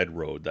little side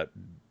road that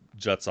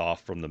juts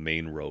off from the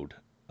main road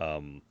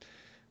um,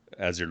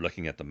 as you're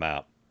looking at the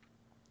map.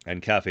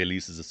 And Cafe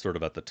Lise is sort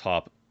of at the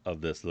top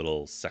of this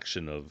little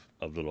section of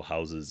little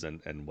houses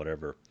and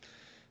whatever.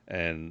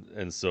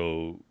 And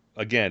so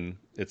again,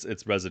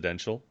 it's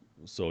residential.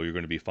 So you're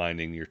going to be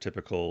finding your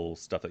typical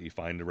stuff that you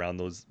find around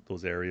those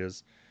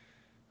areas.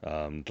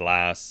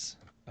 Glass,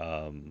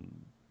 um,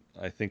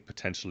 I think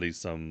potentially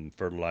some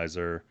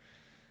fertilizer.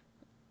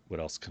 What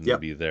else can Yep.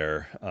 be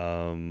there?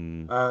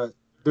 Uh,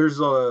 there's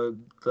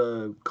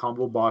the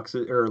combo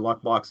boxes or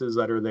lock boxes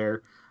that are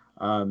there.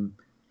 Um,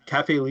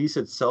 Cafe Lise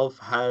itself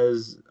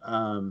has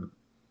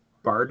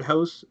Bard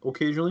House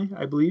occasionally,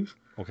 I believe.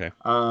 Okay.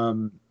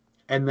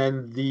 And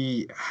then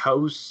the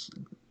house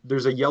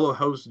there's a yellow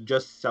house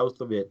just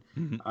south of it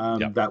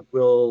Yeah, that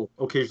will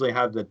occasionally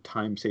have the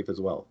time safe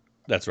as well.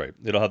 that's right.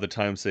 It'll have the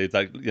time safe.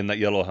 That in that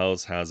yellow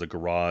house has a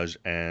garage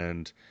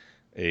and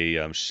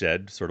a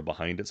shed sort of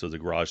behind it. So there's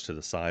a garage to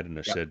the side and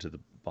a Yep. shed to the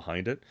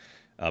behind it.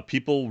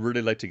 People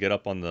really like to get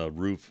up on the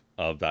roof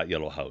of that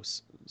yellow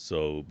house.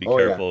 So be Oh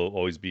yeah. careful.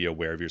 Always be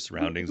aware of your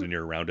surroundings when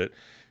you're around it,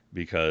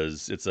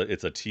 because it's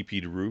a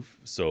TP'd roof.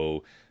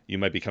 So you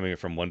might be coming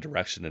from one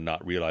direction and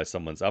not realize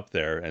someone's up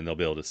there, and they'll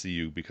be able to see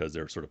you because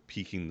they're sort of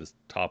peeking the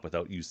top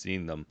without you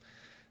seeing them.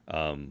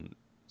 Um,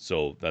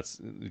 so that's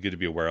good to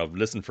be aware of.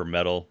 Listen for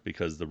metal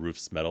because the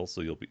roof's metal,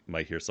 so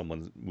might hear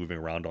someone moving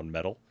around on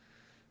metal.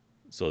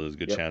 So there's a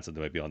good Yep. chance that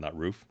they might be on that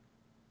roof.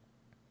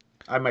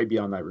 I might be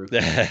on that roof.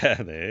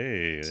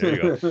 Hey, there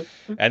you go.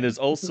 And there's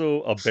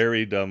also a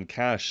buried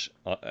cache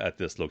at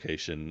this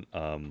location.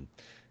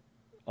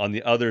 On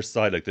the other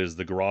side, like there's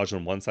the garage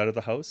on one side of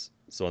the house.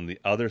 So on the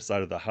other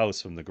side of the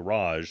house from the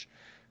garage,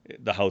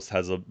 the house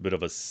has a bit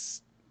of a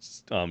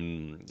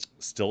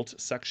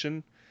stilt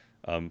section,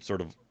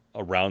 sort of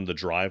around the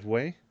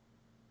driveway,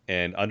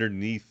 and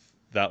underneath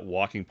that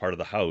walking part of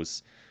the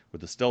house where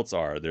the stilts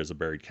are, there's a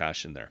buried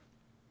cache in there.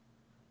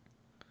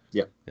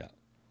 Yep. Yeah.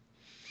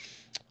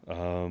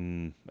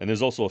 And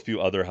there's also a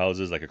few other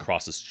houses, like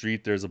across the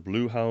street. There's a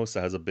blue house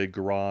that has a big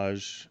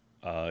garage.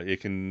 It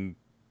can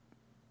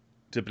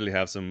typically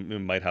have some. It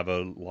might have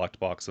a locked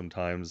box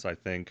sometimes, I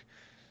think,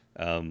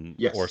 or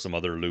Yes. some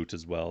other loot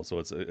as well. So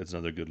it's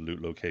another good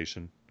loot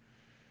location.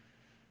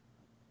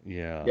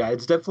 Yeah. Yeah,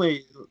 it's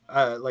definitely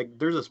like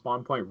there's a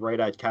spawn point right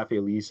at Cafe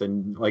Elise,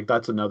 and like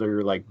that's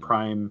another like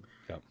prime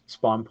Yeah.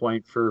 spawn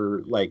point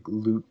for like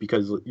loot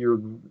because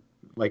you're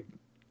like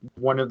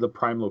one of the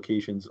prime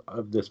locations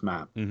of this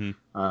map.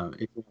 Mm-hmm.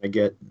 If you want to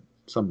get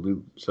some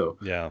loot, so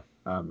Yeah.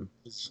 and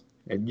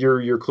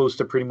you're close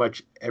to pretty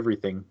much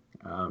everything,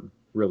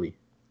 really,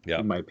 Yeah.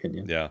 in my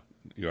opinion. Yeah.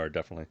 You are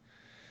definitely.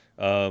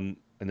 And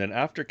then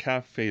after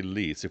Cafe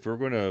Lease, if we're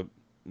going to,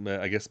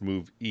 I guess,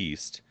 move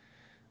east,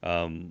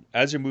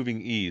 as you're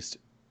moving east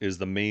is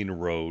the main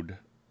road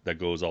that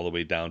goes all the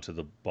way down to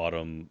the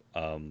bottom,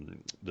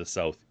 the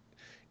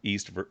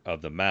southeast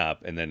of the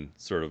map, and then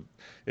sort of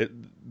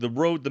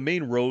the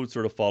main road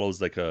sort of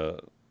follows like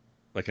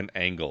an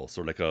angle,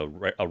 sort of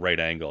like a right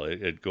angle.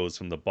 It goes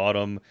from the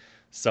bottom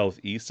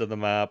southeast of the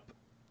map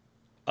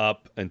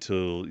up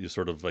until you're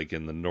sort of like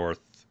in the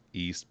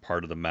northeast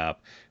part of the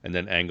map, and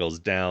then angles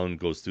down,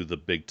 goes through the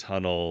big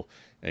tunnel,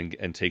 and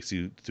takes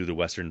you through the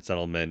western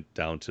settlement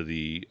down to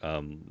the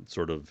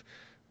sort of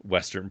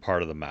western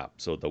part of the map.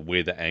 So the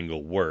way the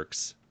angle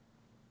works,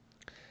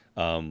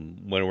 when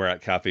we're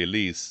at Cafe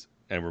Elise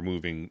and we're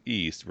moving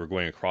east, we're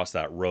going across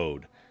that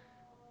road,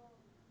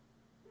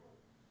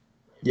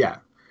 Yeah,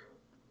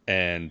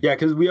 and yeah,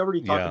 because we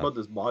already talked yeah. about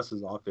this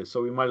boss's office,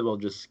 so we might as well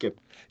just skip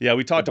Yeah,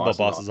 we the talked about boss's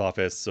boss's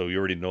office. office, so you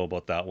already know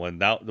about that one.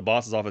 Now the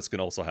boss's office can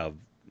also have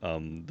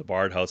the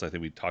barred house. I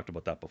think we talked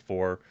about that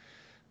before.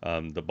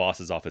 The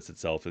boss's office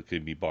itself, it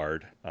could be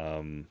barred.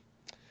 And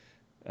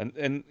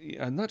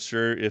I'm not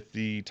sure if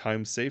the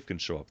time safe can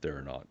show up there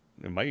or not.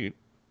 It might.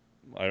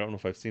 I don't know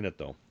if I've seen it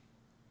though,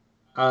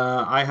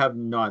 I have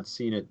not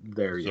seen it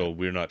there so yet.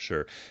 we're not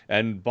sure.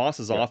 And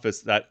boss's Yep.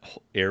 office, that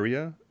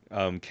area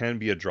can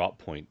be a drop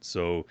point.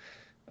 So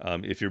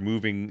if if you're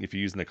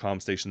using the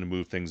comm station to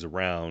move things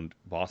around,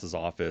 boss's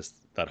office,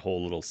 that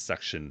whole little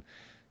section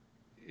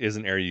is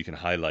an area you can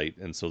highlight,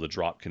 and so the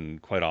drop can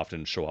quite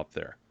often show up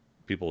there.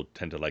 People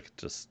tend to like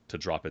just to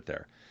drop it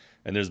there,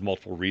 and there's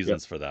multiple Yep.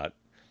 reasons for that.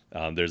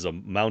 There's a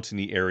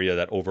mountainy area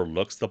that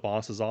overlooks the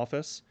boss's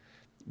office,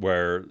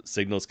 where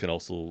signals can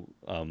also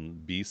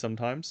be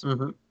sometimes,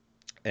 Hmm.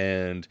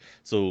 and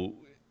so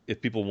if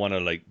people want to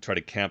like try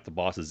to camp the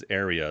boss's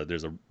area,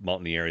 there's a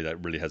mountainy area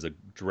that really has a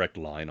direct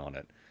line on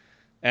it.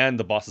 And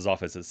the boss's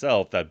office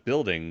itself, that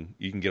building,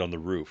 you can get on the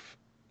roof,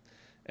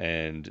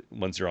 and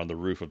once you're on the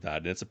roof of that,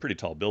 and it's a pretty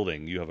tall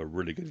building, you have a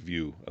really good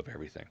view of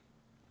everything.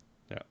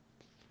 Yeah,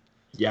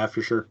 Yeah,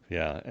 for sure.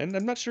 yeah, and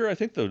I'm not sure. I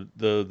think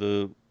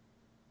the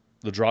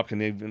drop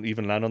can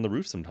even land on the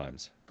roof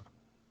sometimes.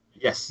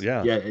 Yes.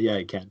 Yeah, Yeah, yeah,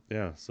 it can.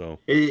 yeah. So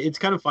It's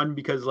kind of fun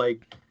because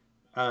like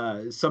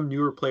some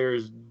newer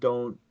players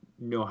don't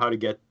know how to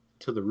get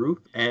to the roof,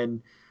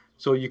 and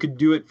so you could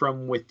do it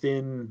from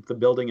within the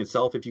building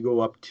itself if you go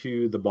up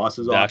to the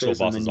boss's the actual office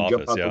and then boss's you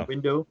jump office. out the Yeah,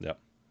 window. yeah.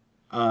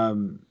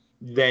 Um,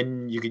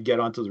 then you could get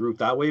onto the roof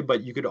that way,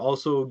 but you could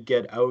also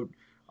get out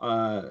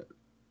uh,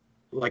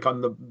 like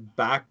on the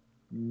back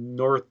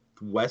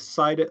northwest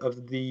side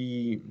of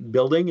the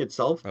building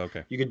itself.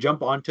 Okay. You could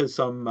jump onto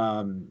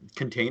some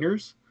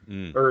containers,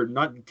 Mm. or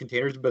not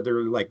containers, but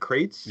they're like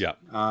crates. Yeah.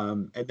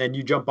 And then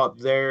you jump up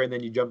there, and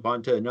then you jump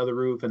onto another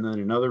roof, and then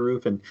another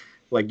roof, and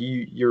like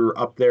you're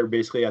up there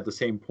basically at the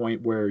same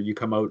point where you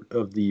come out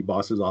of the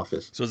boss's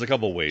office. So there's a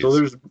couple So ways.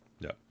 there's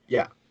Yeah,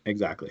 yeah,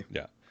 exactly.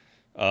 yeah.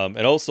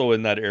 And also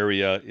in that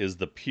area is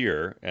the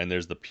pier, and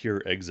there's the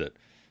pier exit.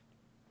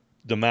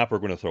 The map we're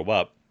going to throw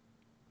up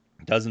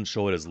doesn't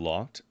show it as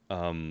locked,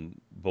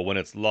 but when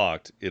it's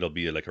locked, it'll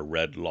be like a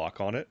red lock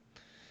on it.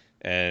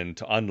 and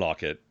to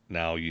unlock it,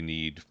 now you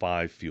need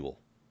 5 fuel.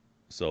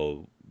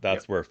 So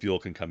that's where fuel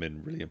can come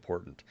in really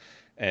important.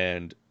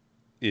 And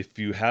if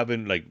you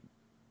haven't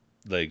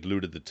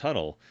looted the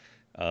tunnel,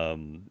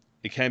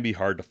 it can be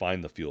hard to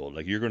find the fuel.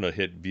 Like, you're going to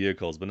hit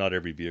vehicles, but not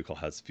every vehicle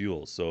has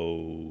fuel.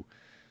 So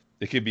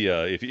it could be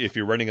if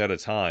you're running out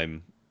of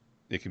time,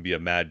 it can be a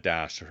mad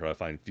dash to try to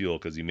find fuel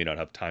because you may not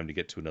have time to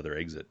get to another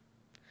exit.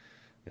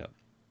 Yeah.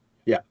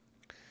 Yeah.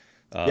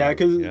 Yeah,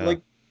 because yeah.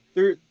 like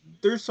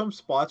there's some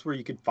spots where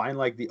you could find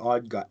like the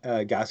odd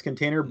gas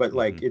container, but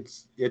like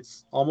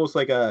it's almost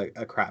like a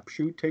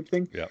crapshoot type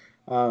thing. Yeah.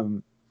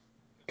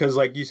 Because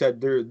like you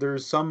said,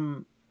 there's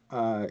some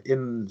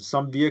in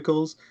some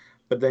vehicles,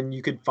 but then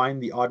you could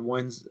find the odd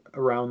ones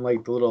around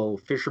like the little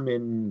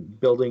fisherman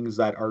buildings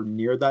that are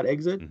near that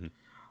exit.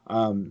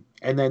 And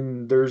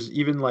then there's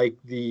even like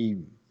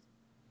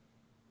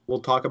we'll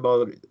talk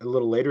about it a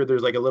little later.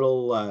 There's like a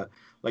little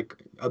like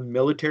a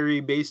military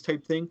base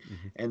type thing,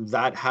 and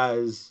that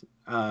has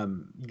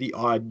the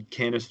odd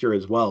canister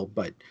as well.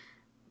 But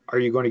are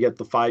you going to get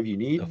the 5 you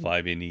need? The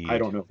 5 you need. I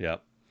don't know. Yeah,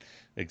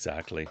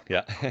 exactly.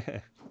 Yeah.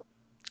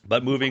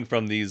 But moving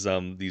from these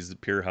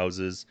pier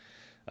houses,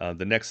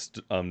 the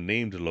next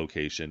named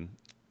location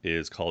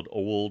is called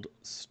Old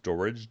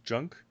Storage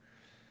Junk.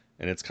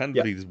 And it's kind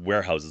of these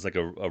warehouses, like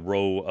a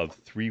row of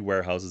 3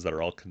 warehouses that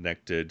are all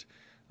connected.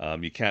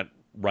 You can't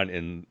run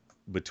in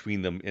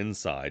between them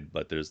inside,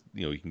 but there's,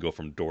 you can go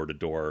from door to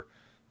door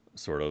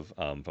sort of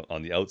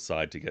on the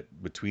outside to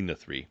get between the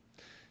 3.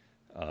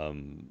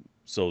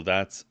 So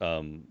that's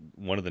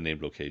one of the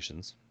named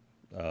locations.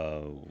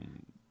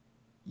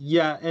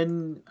 Yeah,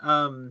 and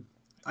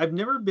I've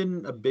never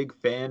been a big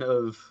fan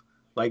of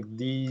like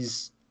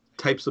these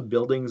types of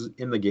buildings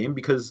in the game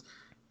because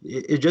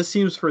it just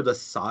seems for the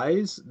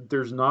size,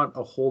 there's not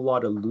a whole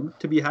lot of loot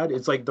to be had.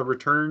 It's like the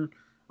return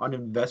on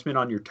investment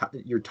on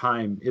your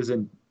time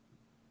isn't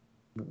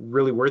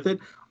really worth it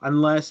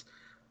unless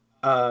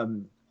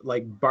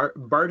like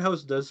Bard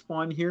House does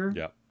spawn here.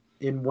 Yeah.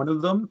 In one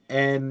of them,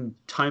 and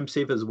time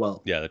safe as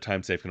well. Yeah, the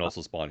time safe can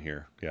also spawn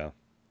here. Yeah.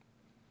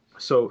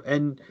 So,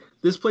 and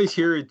this place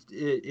here, it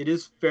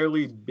is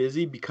fairly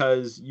busy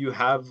because you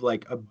have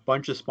like a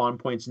bunch of spawn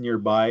points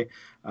nearby.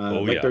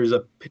 There's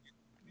a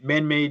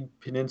man-made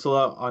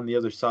peninsula on the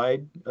other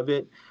side of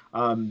it.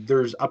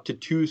 There's up to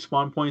 2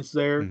 spawn points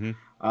there.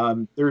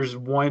 There's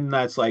one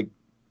that's like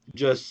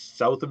just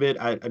south of it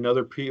at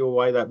another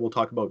POI that we'll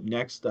talk about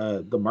next,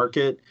 the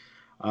market.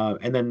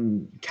 And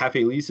then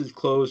Cafe Elise is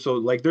closed. So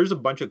like there's a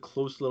bunch of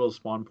close little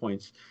spawn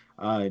points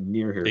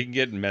near here. It can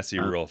get messy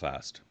real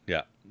fast.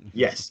 Yeah.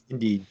 Yes,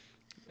 indeed.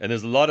 And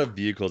there's a lot of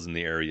vehicles in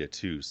the area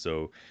too.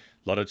 So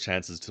a lot of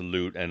chances to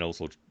loot and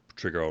also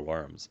trigger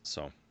alarms.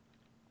 So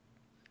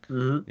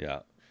yeah.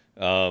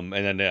 And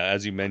then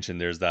as you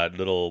mentioned, there's that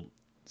little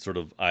sort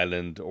of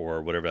island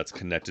or whatever that's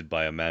connected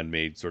by a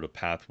man-made sort of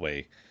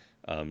pathway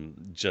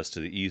just to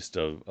the east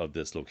of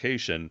this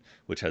location,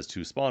 which has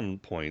 2 spawn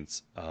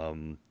points.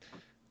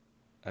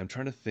 I'm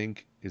trying to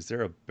think, is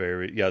there a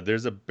buried... Yeah,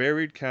 there's a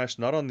buried cache,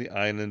 not on the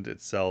island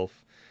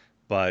itself,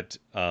 but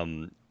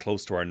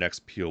close to our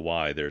next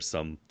POI. There's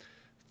some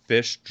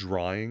fish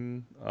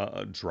drying,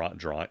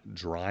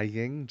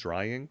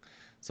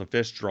 some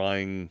fish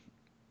drying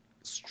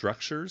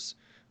structures,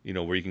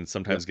 where you can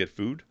sometimes get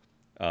food.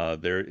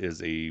 There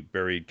is a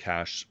buried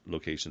cache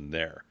location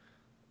there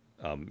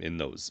in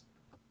those,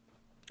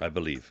 I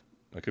believe.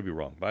 I could be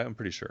wrong, but I'm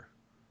pretty sure.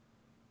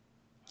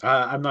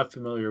 I'm not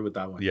familiar with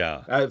that one.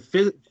 Yeah.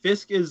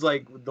 Fisk is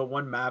like the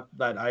one map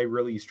that I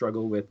really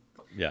struggle with.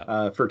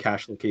 Yeah. For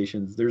cache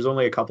locations, there's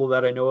only a couple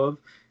that I know of,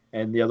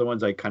 and the other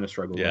ones I kind of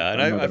struggle with. Yeah,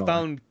 and I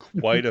found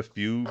quite a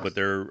few, but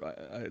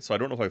so I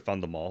don't know if I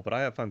found them all, but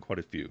I have found quite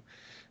a few.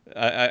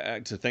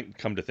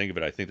 Come to think of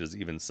it, I think there's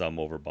even some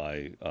over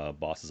by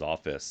Boss's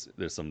office.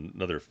 There's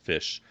another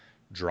fish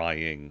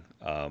drying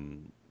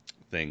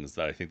things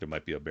that I think there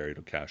might be a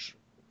buried cache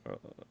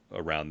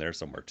around there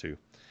somewhere too.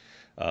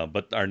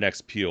 But our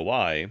next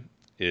POI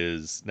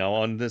is now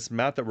on this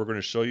map that we're going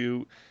to show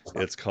you.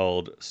 It's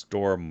called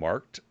Store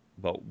Marked,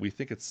 but we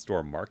think it's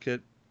Store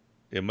Market.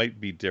 It might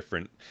be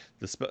different.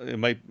 There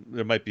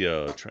might be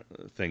a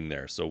thing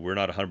there, so we're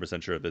not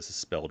 100% sure if this is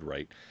spelled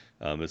right.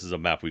 This is a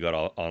map we got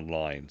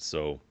online,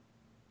 so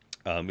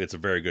it's a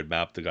very good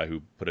map. The guy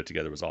who put it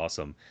together was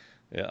awesome,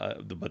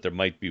 but there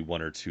might be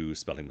 1 or 2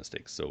 spelling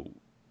mistakes. So,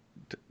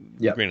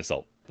 grain of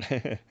salt.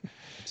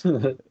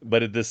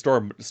 But at the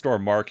store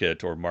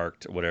market or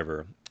marked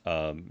whatever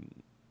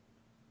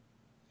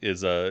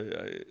is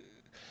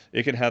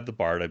it can have the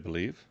Bard, I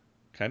believe.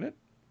 Can it?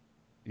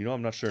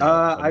 I'm not sure.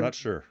 I'm not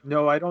sure.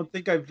 No, I don't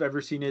think I've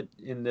ever seen it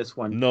in this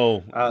one.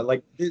 No.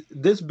 Like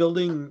this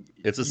building.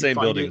 It's the same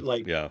building.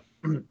 Yeah.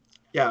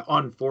 Yeah,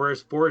 on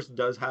Forest. Forest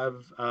does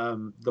have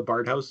the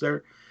Bard House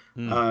there.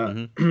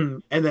 And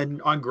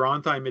then on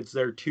Grontheim it's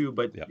there too,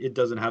 but it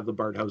doesn't have the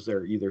Bard House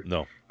there either.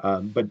 No.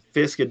 But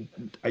Fisk,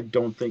 I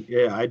don't think.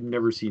 Yeah, I'd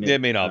never seen it.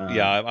 It may not.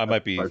 I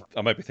might be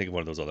thinking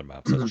one of those other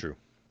maps. That's true.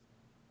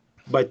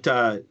 But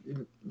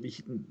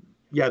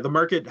yeah, the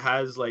market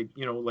has, like,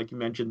 like you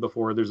mentioned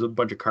before, there's a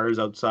bunch of cars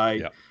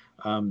outside.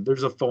 Yeah,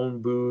 There's a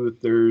phone booth.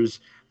 There's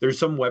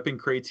some weapon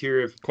crates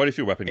here if quite a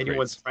few weapon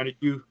anyone's crates. trying to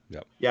do.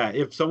 Yep. Yeah,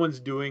 if someone's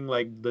doing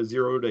like the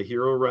zero to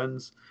hero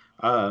runs,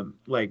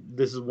 like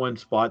this is one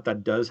spot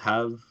that does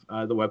have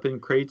the weapon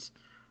crates.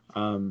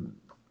 Um,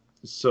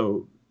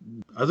 so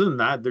other than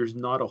that, there's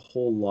not a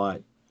whole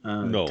lot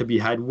to No, be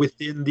had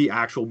within the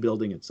actual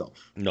building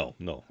itself, no.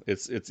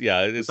 It's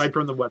yeah, it's aside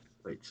from the weapon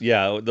crates.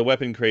 yeah. The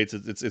weapon crates.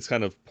 It's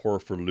kind of poor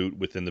for loot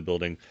within the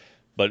building,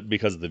 but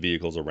because of the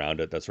vehicles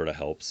around it, that sort of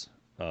helps.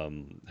 Yeah.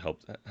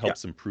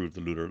 Helps improve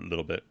the loot a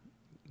little bit.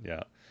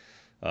 Yeah.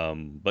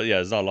 But yeah,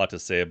 there's not a lot to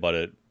say about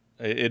it.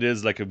 It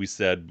is like we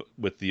said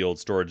with the old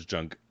storage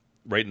junk,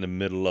 right in the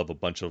middle of a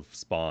bunch of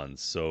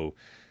spawns. So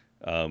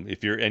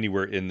if you're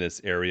anywhere in this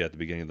area at the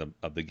beginning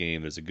of the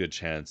game, there's a good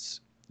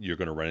chance you're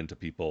going to run into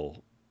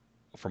people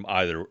from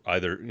either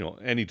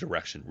any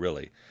direction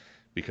really,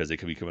 because they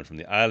could be coming from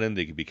the island,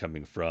 they could be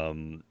coming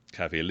from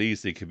Cafe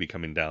Elise, they could be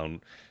coming down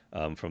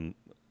from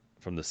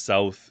the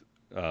south,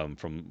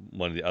 from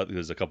one of the other.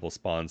 There's a couple of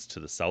spawns to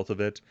the south of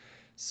it,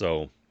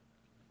 so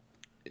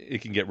it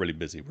can get really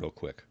busy real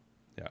quick.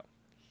 Yeah.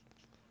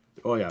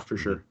 Oh yeah, for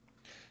sure.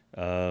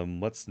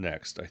 What's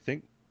next? I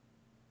think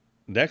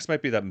next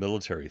might be that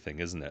military thing,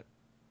 isn't it?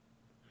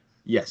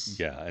 Yes.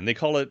 Yeah, and they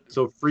call it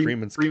So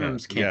Freeman's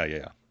Freeman's Camp. Yeah,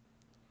 Camp. yeah.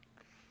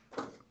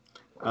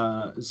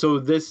 So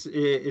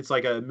it's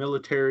like a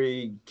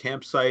military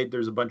campsite.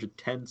 There's a bunch of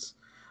tents.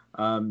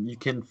 You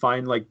can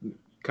find, like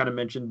kind of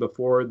mentioned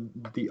before,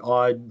 the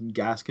odd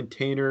gas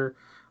container.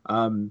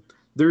 Um,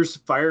 there's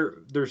fire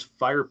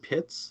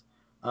pits,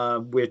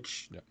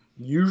 which Yeah.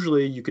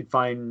 usually you could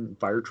find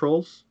fire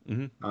trolls,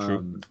 True.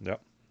 um,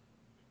 Yep.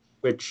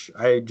 which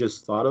I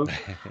just thought of.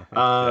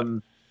 Yeah.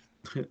 Um,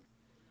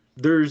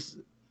 there's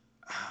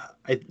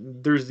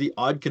there's the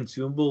odd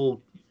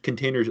consumable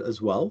containers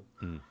as well.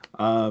 Mm.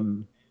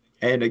 Um,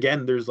 and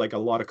again, there's like a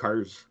lot of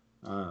cars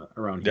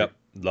around here. Yep.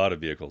 A lot of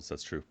vehicles.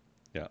 That's true.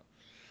 Yeah.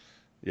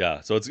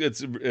 Yeah. So it's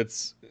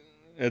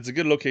a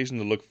good location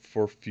to look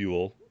for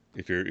fuel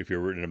if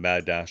you're in a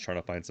mad dash trying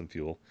to find some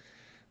fuel.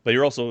 But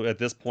you're also at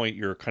this point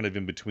you're kind of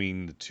in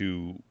between the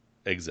two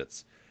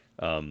exits,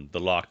 the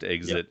locked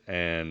exit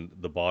and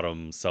the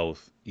bottom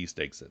southeast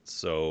exit.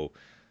 So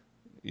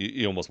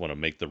you almost want to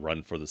make the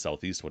run for the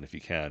southeast one if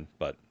you can,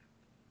 but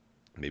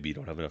maybe you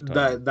don't have enough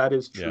time. That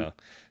is true. Yeah,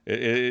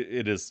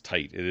 it is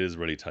tight. It is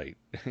really tight.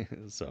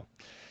 So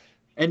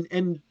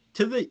And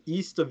to the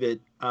east of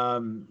it,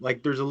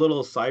 like there's a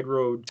little side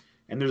road,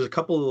 and there's a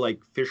couple of like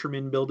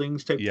fisherman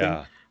buildings type thing.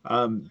 yeah,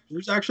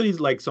 There's actually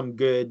like some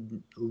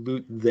good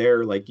loot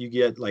there. Like you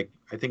get, like,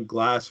 I think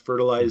glass, hmm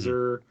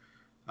fertilizer,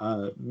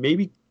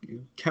 maybe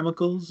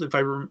chemicals, if I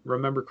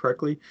remember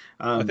correctly.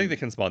 I think Um, they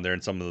can spawn there in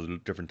some of the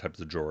different types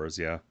of drawers.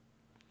 Yeah,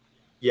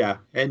 yeah,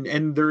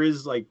 and there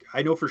is, like,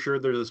 I know for sure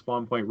there's a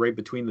spawn point right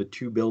between the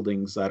two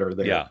buildings that are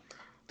there. yeah,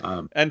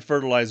 Um, and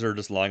fertilizer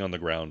just lying on the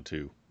ground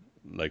too,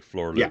 like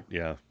floor yeah, loot.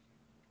 Yeah,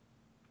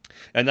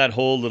 and that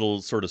whole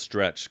little sort of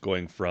stretch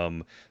going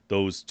from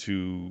those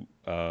two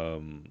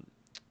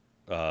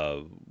uh,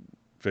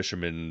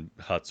 fisherman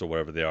huts or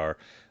whatever they are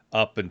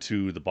up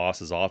into the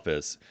boss's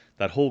office,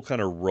 that whole kind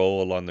of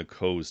row along the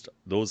coast,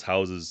 those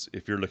houses,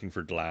 if you're looking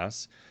for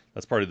glass,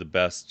 that's probably the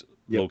best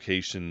yep,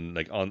 location,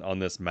 like on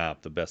this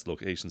map, the best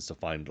locations to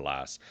find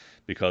glass,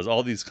 because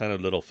all these kind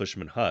of little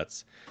fisherman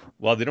huts,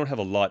 while they don't have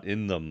a lot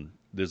in them,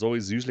 there's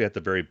always usually at the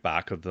very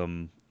back of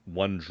them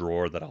one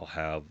drawer that'll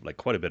have like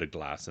quite a bit of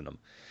glass in them.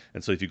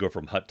 And so if you go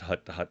from hut to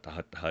hut to hut to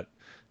hut to hut,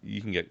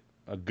 you can get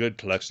a good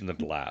collection of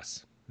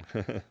glass.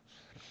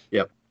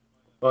 yep.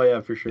 Oh yeah,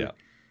 for sure. Yeah.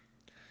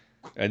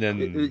 And then,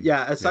 Yeah,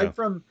 yeah, aside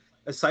from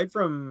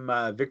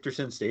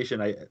Victorson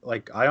Station,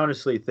 I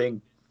honestly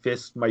think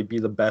Fisk might be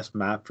the best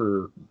map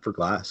for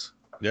glass.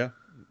 yeah,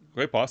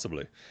 quite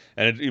possibly.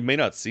 And it may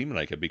not seem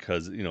like it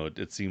because,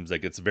 it seems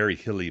like it's a very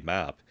hilly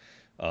map.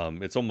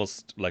 It's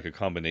almost like a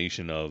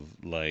combination of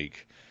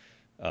like,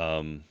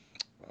 um,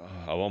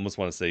 I almost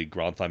want to say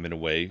Grantham in a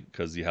way,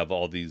 because you have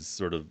all these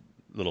sort of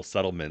little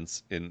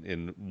settlements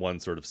in one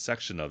sort of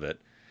section of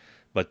it.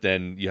 But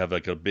then you have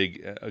like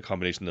a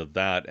combination of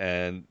that,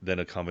 and then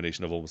a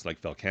combination of almost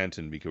like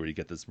Falcanton, because where you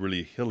get this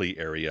really hilly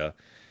area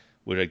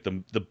where like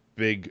the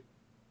big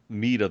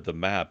meat of the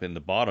map in the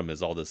bottom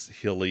is all this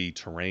hilly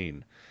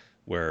terrain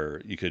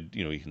where you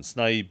can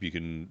snipe, you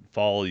can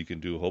fall, you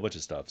can do a whole bunch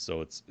of stuff. So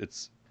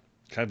it's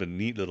kind of a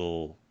neat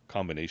little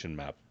combination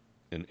map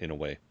in a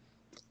way.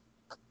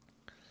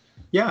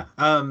 Yeah,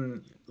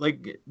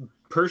 like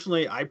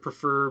personally, I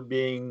prefer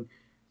being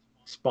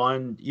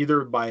spawned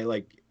either by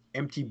like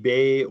Empty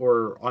Bay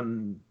or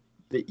on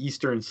the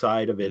eastern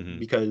side of it, Hmm.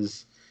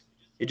 because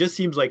it just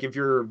seems like if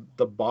you're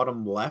the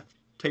bottom left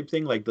type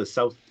thing, like the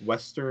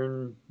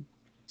southwestern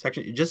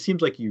section, it just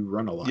seems like you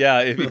run a lot.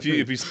 Yeah, if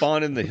you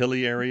spawn in the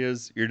hilly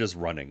areas, you're just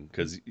running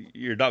because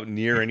you're not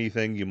near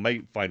anything. You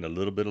might find a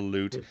little bit of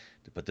loot,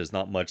 but there's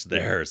not much Yeah,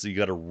 there. So you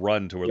got to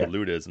run to where the yeah,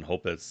 loot is and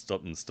hope that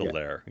something's still yeah.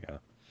 there. Yeah.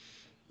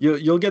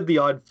 you'll get the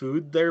odd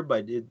food there,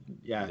 but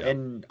yeah. Yeah.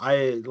 And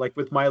I like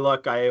with my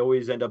luck, I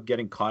always end up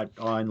getting caught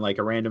on like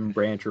a random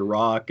branch or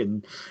rock,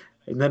 and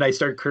then I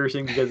start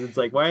cursing because it's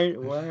like why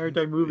aren't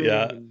I moving?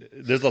 Yeah, And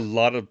there's a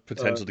lot of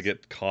uh, potential to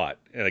get caught.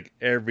 Like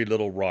every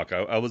little rock.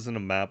 I was in a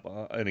map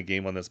in a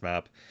game on this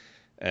map,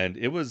 and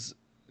it was,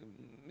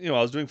 I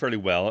was doing fairly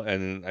well,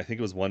 and I think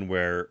it was one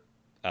where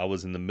I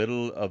was in the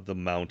middle of the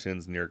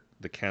mountains near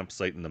the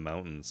campsite in the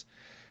mountains,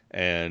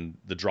 and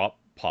the drop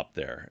popped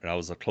there, and I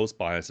was close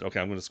by. I said, "Okay,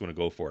 I'm just going to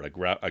go for it."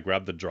 I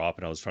grabbed the drop,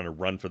 and I was trying to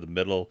run for the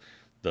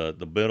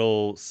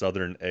middle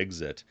southern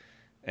exit,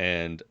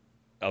 and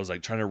I was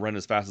like trying to run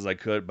as fast as I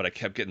could, but I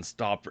kept getting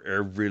stopped for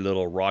every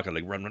little rock. I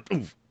like run,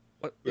 oof,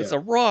 what? It's yeah. a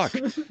rock.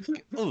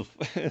 Oof.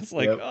 It's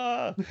like Yep.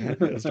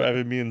 it's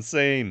driving me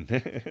insane.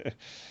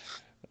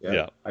 Yep.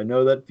 Yeah, I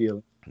know that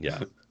feeling.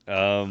 yeah.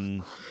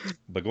 Um,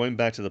 but going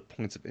back to the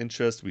points of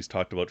interest, we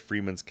talked about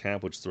Freeman's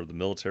Camp, which is sort of the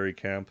military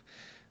camp.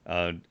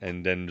 And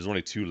then there's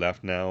only two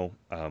left now.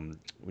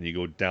 When you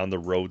go down the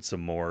road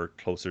some more,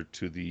 closer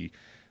to the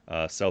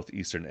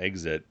southeastern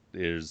exit,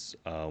 there's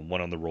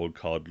one on the road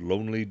called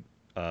Lonely.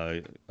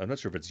 I'm not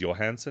sure if it's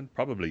Johansson,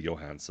 probably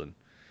Johansson.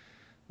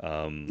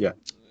 Um, Yeah.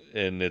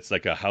 and it's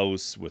like a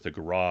house with a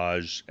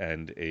garage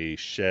and a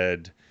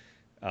shed.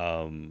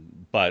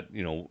 But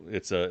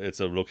it's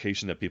a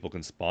location that people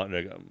can spawn.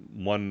 Like,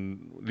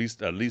 one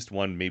at least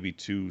one, maybe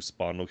two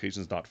spawn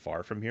locations not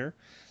far from here.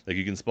 Like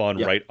you can spawn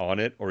Yeah. right on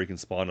it, or you can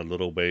spawn a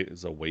little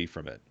ways away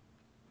from it.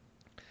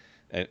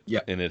 And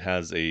Yeah. and it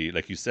has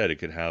like you said, it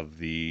can have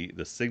the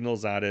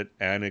signals at it,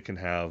 and it can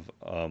have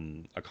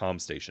a comm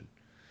station.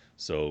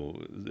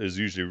 So there's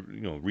usually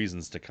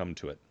reasons to come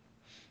to it.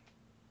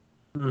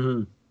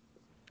 hmm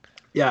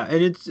Yeah,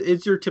 and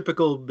it's your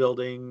typical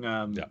building.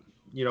 Yeah.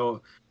 You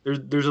know,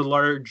 there's a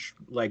large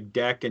like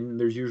deck, and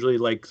there's usually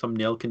like some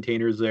nail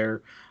containers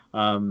there.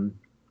 Um,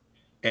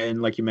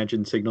 and like you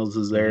mentioned, signals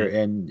is there, hmm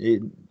and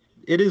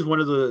it is one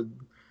of the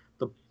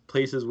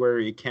places where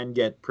it can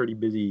get pretty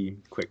busy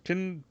quick,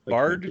 Can like you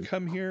Bard mentioned.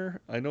 come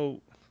here? I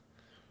know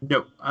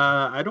No,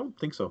 I don't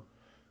think so.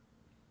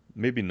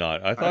 maybe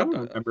not. I I thought don't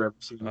remember ever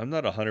seeing it. I'm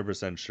not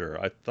 100% sure.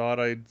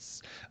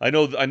 I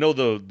know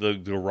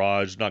the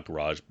garage, not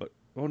garage, but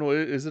oh no,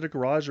 is it a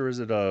garage or is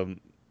it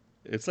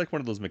it's like one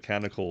of those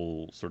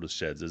mechanical sort of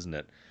sheds, isn't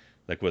it?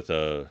 Like with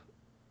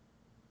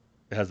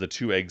it has the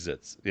two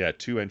exits. Yeah,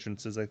 two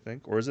entrances, I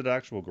think. Or is it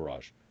actual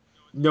garage?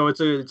 No, it's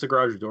a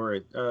garage door.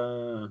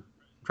 I'm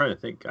trying to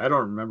think. I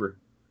don't remember.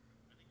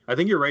 I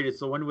think you're right. It's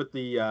the one with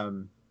the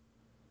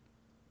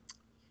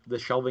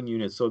shelving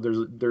unit. So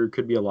there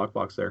could be a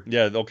lockbox there.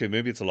 Yeah, okay,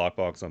 maybe it's a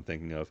lockbox I'm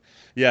thinking of.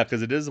 Yeah,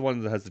 because it is the one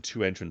that has the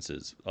two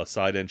entrances, a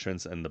side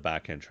entrance and the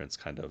back entrance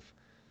kind of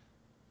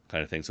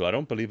thing. So I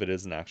don't believe it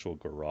is an actual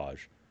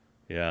garage.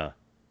 Yeah.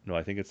 No,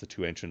 I think it's a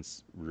two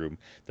entrance room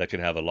that can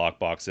have a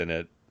lockbox in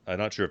it. I'm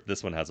not sure if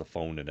this one has a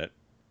phone in it.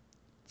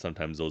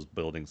 Sometimes those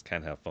buildings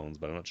can have phones,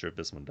 but I'm not sure if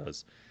this one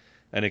does.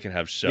 And it can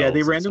have Yeah, they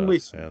shelves and stuff.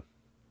 randomly. Yeah.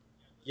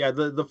 Yeah,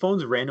 the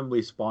phones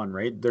randomly spawn,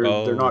 right? They're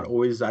not Oh,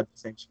 always at the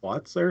same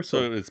spots there. So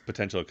so it's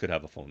potential it could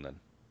have a phone then.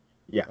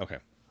 yeah, Okay.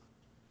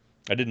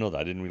 I didn't know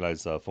that. I didn't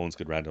realize phones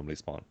could randomly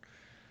spawn.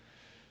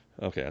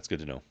 Okay, that's good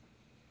to know.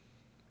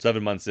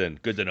 7 months in,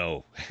 good to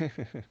know.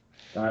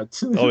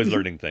 that's Always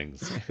learning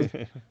things.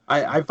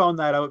 I found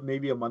that out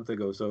maybe a month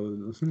ago.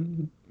 So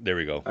There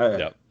we go. uh,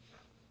 Yeah.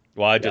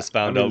 Well, I yeah, just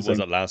found I'm in the out, was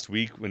same. it last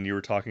week when you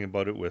were talking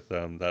about it with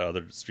that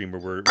other streamer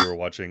we were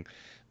watching,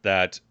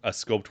 that a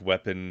scoped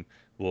weapon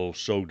will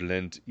show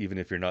glint even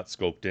if you're not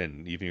scoped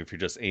in, even if you're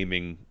just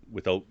aiming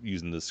without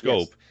using the Yes,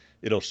 scope,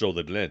 it'll show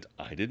the glint.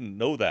 I didn't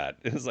know that.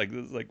 It's like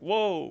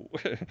whoa,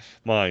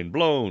 mind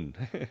blown.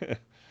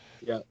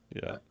 yeah,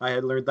 Yeah. I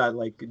had learned that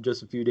like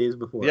just a few days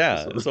before. So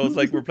Yeah, so it's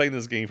like we're playing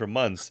this game for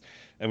months,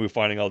 and we're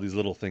finding all these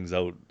little things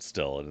out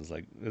still, and it's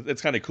like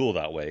it's kind of cool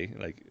that way.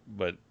 Like,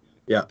 but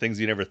yeah, things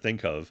you never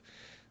think of.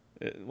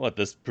 What,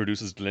 this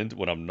produces glint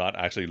when I'm not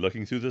actually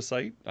looking through the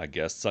site? I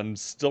guess sun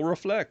still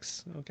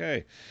reflects.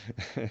 Okay.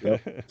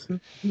 yep,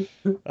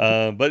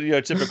 But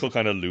typical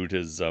kind of loot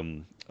is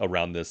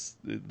around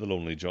the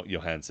Lonely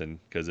Johansson,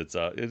 because it's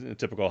a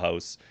typical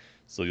house.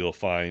 So you'll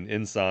find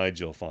inside,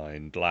 you'll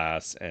find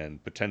glass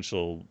and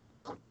potential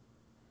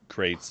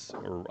crates,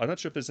 or I'm not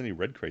sure if there's any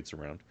red crates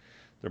around.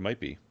 There might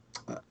be.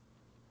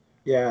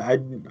 yeah.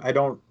 I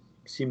don't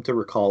seem to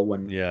recall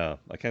one, Yeah,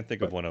 I can't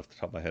think of but one off the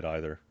top of my head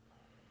either.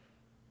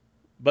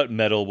 But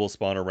metal will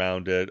spawn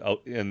around it.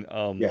 Out in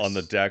on the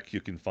yes, deck,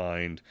 you can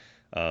find.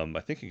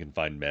 I think you can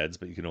find meds,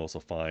 but you can also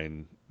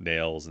find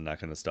nails and that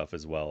kind of stuff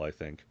as well, I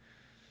think.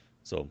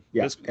 So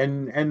yeah, this,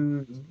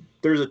 and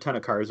there's a ton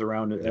of cars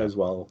around it yeah, as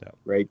well, yeah,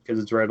 right? Because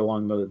it's right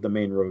along the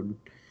main road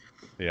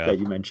yeah. that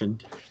you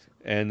mentioned.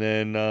 And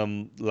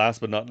then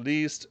last but not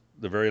least,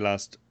 the very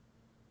last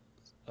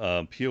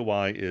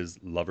POI is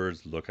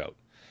Lover's Lookout.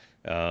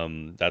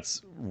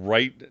 That's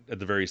right at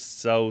the very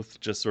south,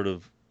 just sort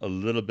of a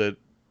little bit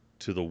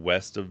to the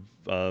west of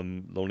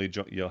Lonely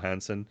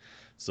Johansson.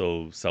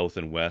 So south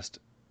and west,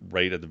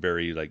 right at the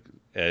very like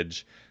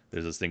edge.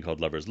 There's this thing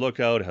called Lover's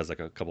Lookout. It has like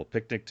a couple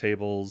picnic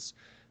tables.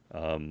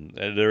 And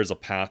there is a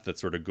path that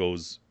sort of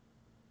goes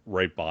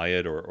right by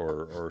it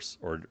or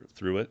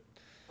through it.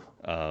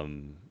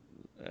 Um,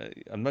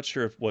 I'm not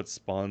sure if what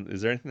spawn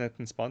is there anything that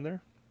can spawn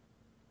there?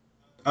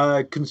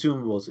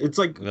 Consumables. It's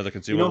like, Another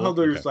you know how consumable?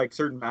 Okay. there's like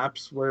certain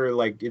maps where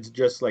like it's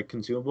just like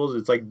consumables.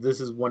 It's like this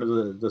is one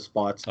of the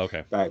spots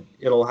Okay. that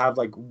it'll have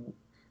like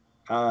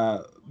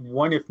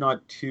one if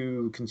not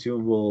two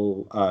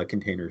consumable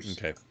containers.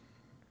 Okay.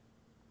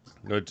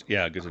 Good.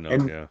 Yeah. Good to know.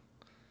 And Yeah.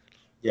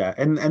 yeah,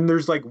 and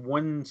there's like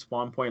one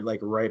spawn point like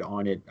right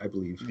on it, I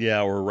believe.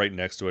 Yeah. Or right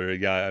next to it.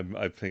 Yeah.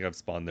 I think I've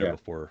spawned there Yeah.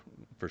 before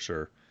for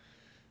sure.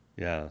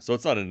 Yeah. So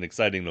it's not an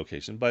exciting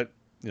location, but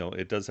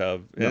it does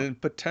have No.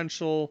 and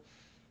potential.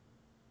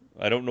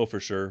 I don't know for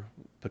sure.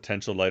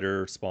 Potential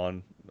lighter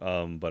spawn.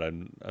 But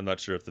I'm not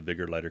sure if the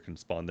bigger lighter can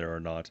spawn there or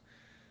not.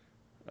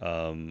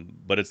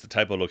 But it's the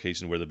type of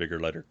location where the bigger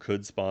lighter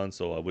could spawn,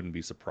 so I wouldn't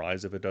be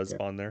surprised if it does Yeah.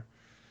 spawn there.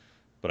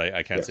 But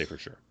I can't say Yes. for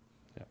sure.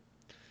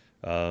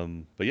 Yeah.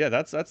 But yeah,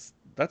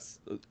 that's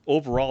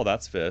overall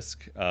that's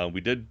Fisk.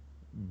 We did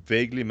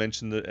vaguely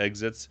mention the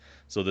exits,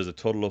 so there's a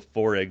total of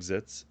 4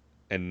 exits,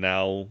 and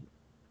now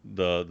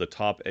the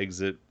top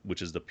exit,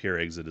 which is the pier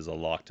exit, is a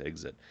locked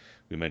exit.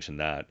 We mentioned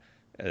that,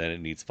 and then it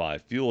needs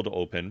 5 fuel to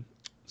open.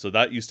 So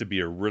that used to be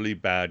a really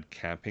bad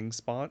camping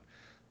spot.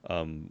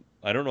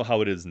 I don't know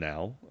how it is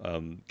now.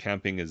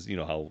 Camping is,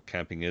 how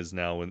camping is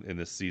now in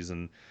this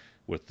season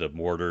with the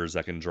mortars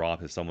that can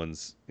drop if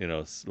someone's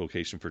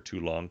location for too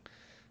long.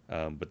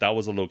 But that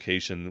was a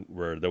location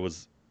where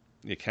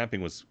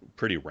camping was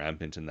pretty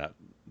rampant in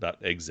that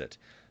exit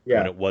when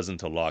Yeah. it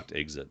wasn't a locked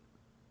exit.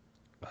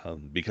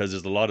 Because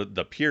there's a lot of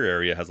the pier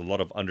area has a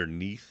lot of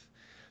underneath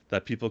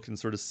that people can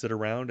sort of sit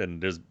around,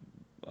 and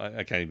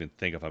I can't even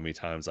think of how many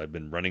times I've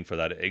been running for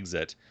that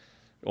exit,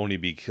 only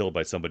be killed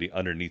by somebody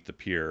underneath the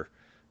pier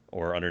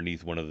or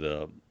underneath one of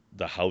the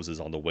houses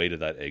on the way to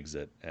that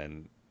exit,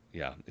 and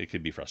yeah, it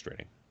could be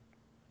frustrating.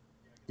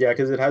 Yeah,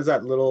 because it has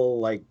that little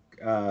like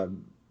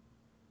um,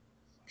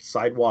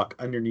 sidewalk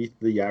underneath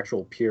the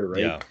actual pier,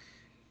 right? Yeah,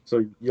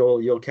 So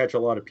you'll catch a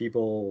lot of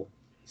people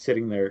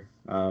sitting there,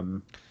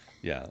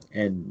 yeah.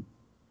 and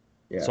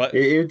yeah, So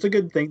it's a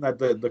good thing that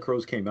the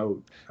crows came out,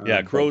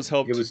 yeah, but crows it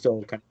helped. was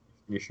still kind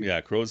of an issue.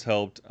 Yeah, crows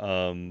helped.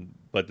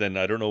 But then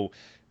I don't know.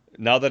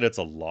 Now that it's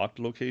a locked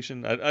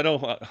location, I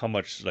don't know how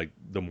much like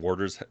the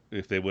mortars,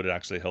 if they would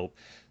actually help.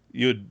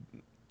 You'd,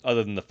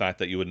 other than the fact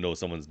that you would know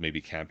someone's maybe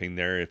camping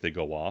there if they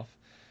go off.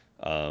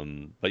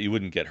 But you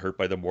wouldn't get hurt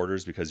by the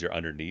mortars because you're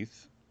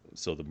underneath,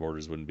 so the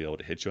mortars wouldn't be able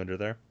to hit you under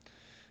there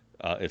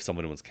if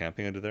someone was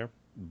camping under there.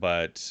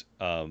 But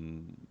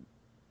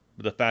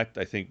the fact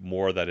I think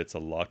more that it's a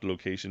locked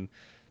location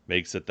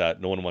makes it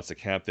that no one wants to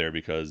camp there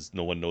because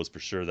no one knows for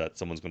sure that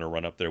someone's going to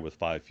run up there with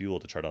 5 fuel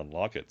to try to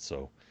unlock it.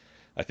 So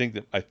I think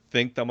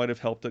that might have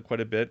helped it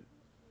quite a bit.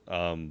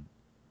 Um,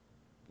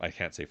 I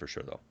can't say for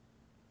sure though.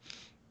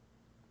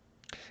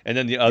 And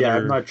then Yeah,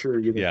 I'm not sure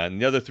either. yeah,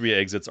 and the other 3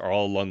 exits are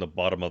all along the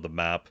bottom of the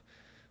map.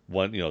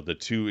 One, the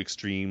 2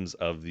 extremes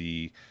of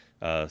the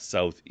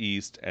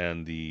southeast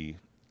and the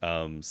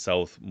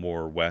south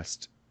more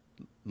west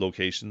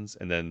locations,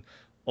 and then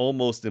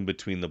almost in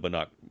between the but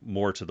not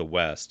more to the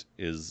west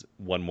is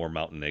one more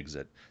mountain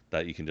exit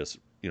that you can just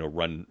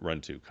run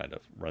to kind of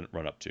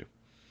run up to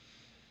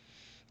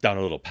down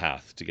a little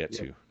path to get Yeah,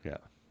 to.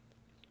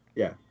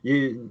 Yeah,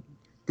 yeah.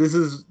 This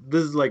is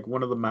like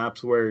one of the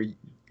maps where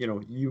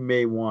you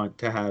may want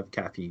to have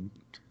caffeine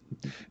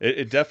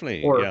it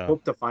definitely, or yeah.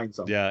 hope to find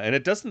some. Yeah, and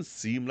it doesn't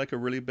seem like a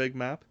really big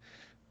map,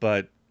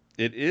 but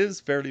it is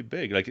fairly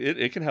big. Like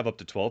it can have up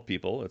to 12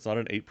 people. It's not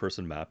an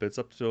 8-person map. It's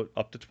up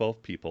to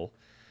 12 people.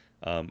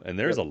 And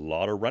there's a Yep.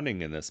 lot of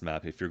running in this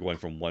map if you're going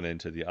from one end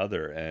to the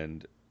other.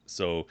 And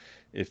so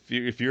if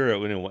you're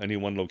at any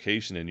one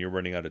location and you're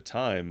running out of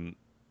time,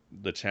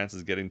 the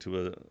chances getting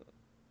to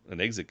an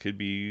exit could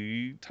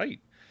be tight.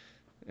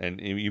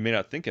 And you may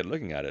not think it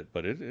looking at it,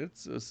 but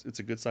it's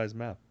a good sized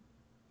map.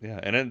 Yeah,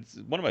 and it's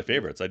one of my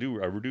favorites. I do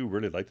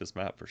really like this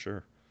map for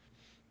sure.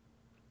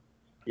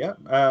 Yeah,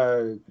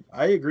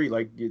 I agree.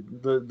 Like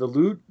the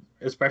loot,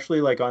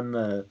 especially like on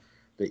the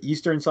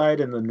eastern side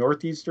and the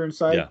northeastern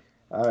side,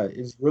 Yeah,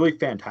 is really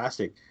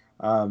fantastic.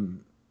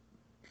 Um,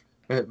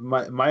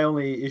 my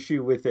only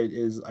issue with it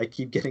is I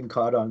keep getting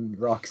caught on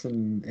rocks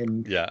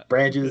and yeah,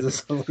 branches and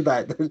stuff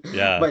like that.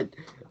 yeah. But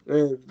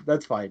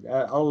that's fine.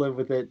 I'll live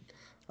with it.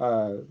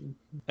 Uh,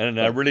 And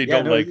but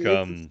yeah, no,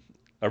 it's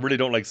I really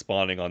don't like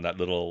spawning on that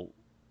little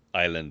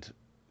island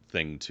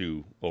thing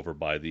too over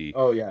by the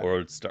oh yeah,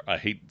 I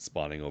hate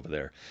spawning over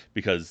there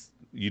because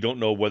you don't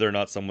know whether or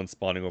not someone's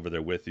spawning over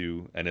there with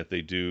you, and if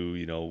they do,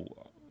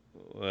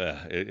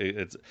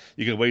 it's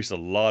you can waste a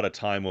lot of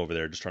time over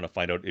there just trying to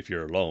find out if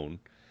you're alone.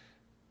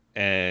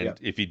 yeah. And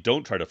if you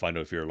don't try to find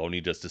out if you're alone,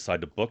 you just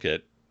decide to book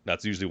it.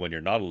 That's usually when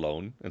you're not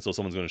alone, and so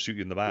someone's going to shoot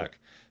you in the Yeah. back.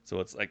 So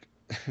it's like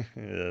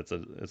it's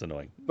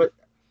annoying. But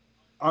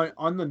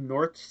on the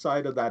north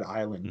side of that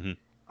island,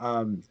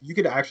 Hmm. you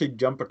could actually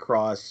jump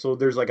across. So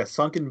there's like a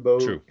sunken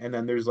boat, True. and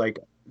then there's like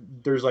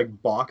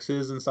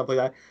boxes and stuff like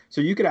that. So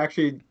you could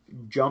actually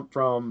jump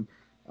from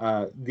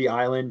the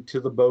island to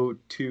the boat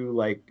to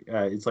like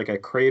it's like a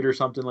crate or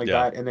something like Yeah.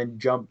 that, and then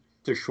jump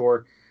to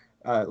shore.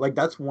 Like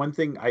that's one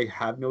thing I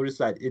have noticed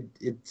that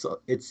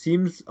it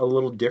seems a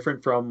little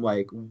different from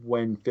like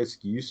when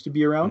Fisk used to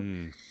be around.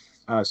 Mm.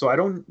 So I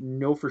don't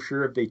know for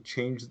sure if they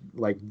changed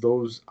like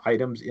those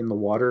items in the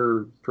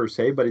water per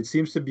se, but it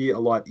seems to be a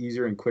lot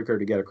easier and quicker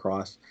to get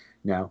across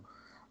now.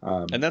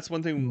 And Um, that's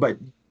one thing. but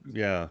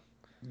Yeah.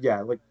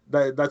 yeah, like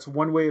that's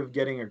one way of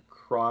getting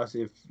across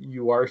if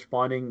you are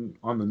spawning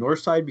on the north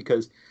side,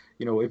 because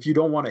if you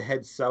don't want to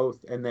head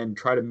south and then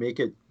try to make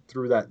it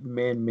through that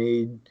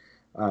man-made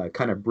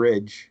kind of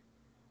bridge,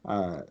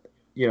 uh,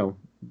 you know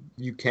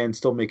you can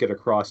still make it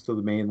across to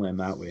the mainland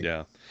that way.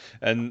 Yeah,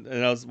 and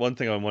that was one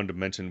thing I wanted to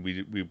mention.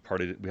 We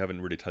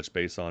haven't really touched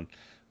base on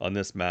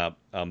this map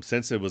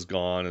since it was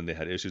gone and they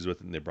had issues with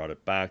it and they brought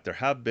it back. There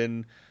have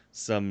been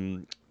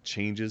some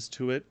changes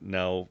to it.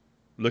 Now,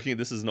 looking at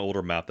this is an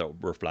older map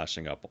that we're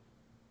flashing up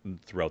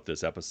throughout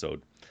this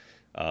episode.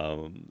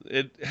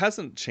 It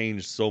hasn't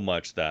changed so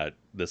much that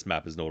this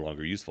map is no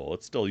longer useful.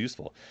 It's still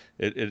useful.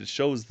 It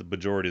shows the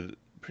majority,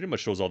 pretty much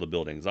shows all the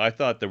buildings. I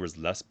thought there was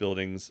less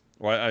buildings,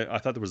 or I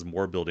thought there was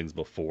more buildings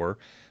before,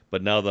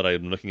 but now that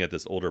I'm looking at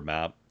this older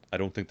map, I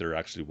don't think there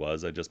actually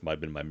was. I just might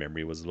have been my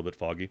memory was a little bit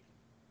foggy.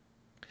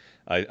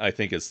 I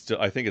think it's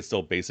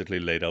still basically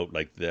laid out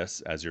like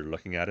this as you're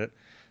looking at it.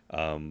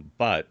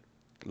 But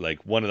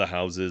like one of the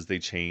houses they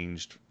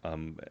changed.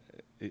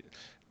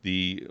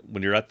 The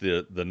when you're at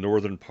the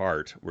northern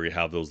part where you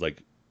have those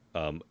like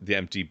the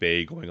empty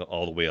bay going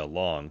all the way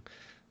along,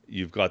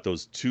 you've got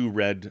those two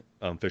red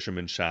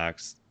fisherman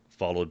shacks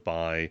followed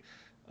by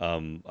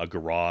a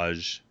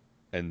garage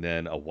and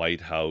then a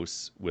white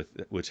house with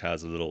which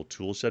has a little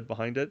tool shed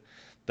behind it.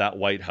 That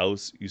white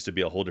house used to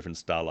be a whole different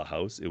style of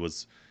house. It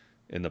was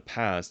in the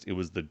past it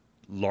was the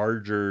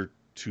larger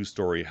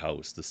two-story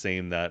house, the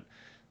same that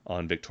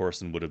on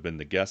Victorson would have been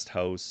the guest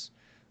house.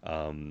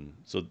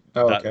 So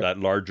Oh, that okay. that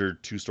larger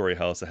two-story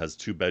house that has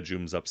two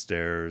bedrooms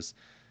upstairs,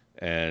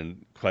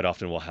 and quite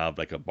often will have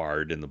like a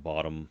bard in the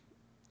bottom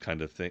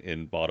kind of thing,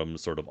 in bottom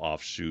sort of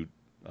offshoot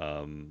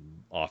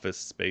office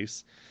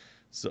space.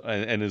 So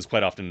and is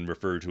quite often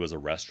referred to as a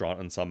restaurant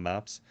on some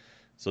maps.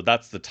 So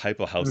that's the type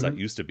of house that Hmm.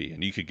 used to be,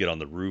 and you could get on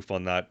the roof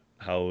on that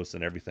house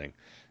and everything.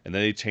 And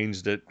then they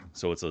changed it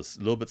so it's a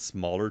little bit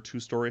smaller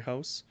two-story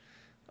house.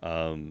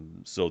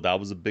 So that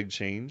was a big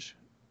change.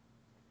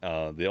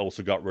 They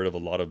also got rid of a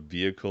lot of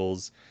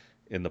vehicles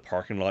in the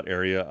parking lot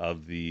area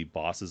of the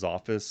boss's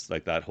office,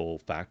 like that whole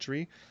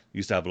factory.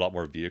 Used to have a lot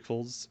more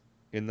vehicles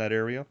in that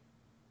area,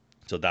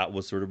 so that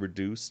was sort of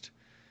reduced.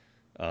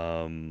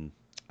 Um,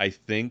 I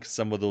think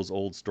some of those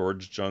old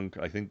storage junk.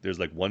 I think there's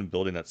like one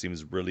building that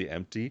seems really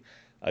empty.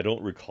 I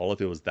don't recall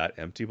if it was that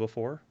empty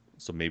before,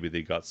 so maybe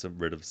they got some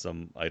rid of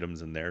some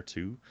items in there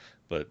too.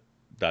 But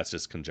that's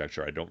just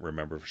conjecture. I don't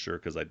remember for sure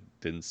because I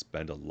didn't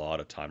spend a lot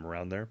of time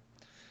around there.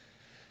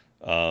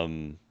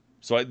 Um,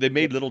 they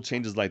Yeah. made little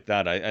changes like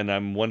that. And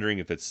I'm wondering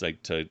if it's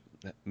like to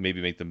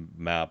maybe make the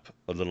map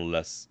a little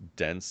less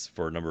dense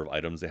for a number of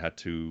items they had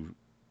to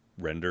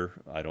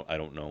render. I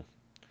don't know.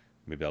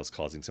 Maybe that was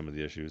causing some of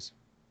the issues.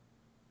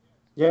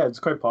 Yeah, it's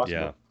quite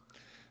Yeah, possible.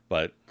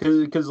 but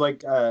Because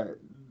like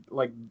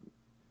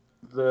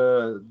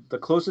the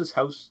closest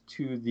house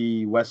to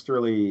the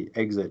westerly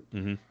exit,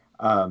 hmm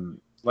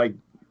like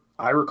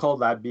I recall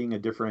that being a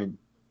different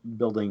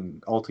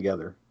building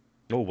altogether.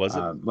 oh, was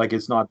it? Like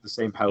it's not the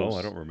same Oh,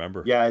 I don't house.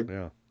 remember. Yeah,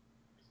 Yeah,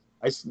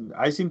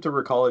 I seem to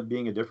recall it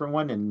being a different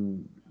one,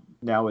 and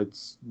now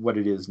it's what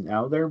it is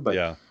now there.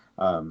 But yeah,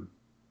 um,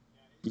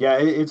 yeah,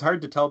 it's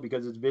hard to tell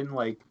because it's been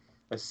like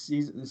a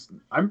season.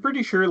 I'm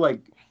pretty sure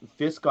like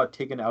Fisk got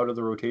taken out of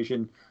the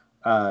rotation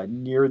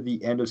near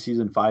the end of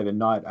season 5 and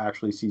not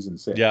actually season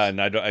yeah. 6.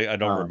 And I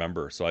don't Um,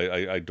 remember, so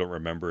I don't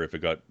remember if it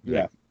got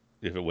like yeah,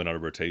 if it went out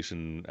of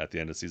rotation at the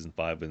end of season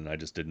 5 and I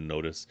just didn't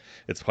notice.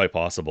 It's quite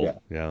possible. yeah.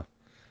 Yeah,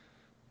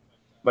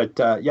 But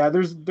yeah,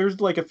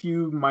 there's like a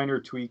few minor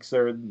tweaks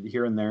there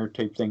here and there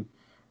type thing.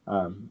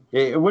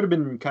 It would have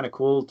been kind of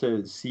cool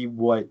to see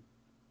what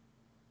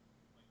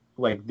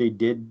like they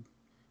did,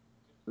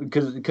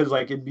 because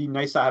like it'd be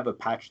nice to have a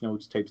patch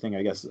notes type thing.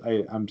 I guess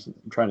I'm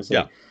trying to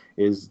yeah. say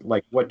is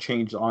like what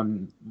changed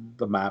on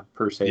the map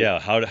per se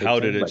Yeah, type how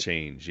did thing. it But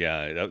change?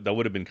 Yeah, that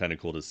would have been kind of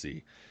cool to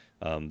see.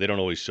 They don't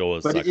always show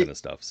us but that kind of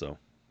stuff, so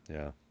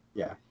yeah.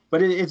 yeah,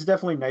 but it's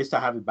definitely nice to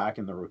have it back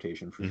in the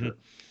rotation for hmm sure.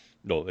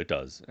 No, it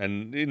does,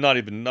 and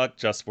not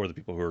just for the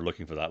people who are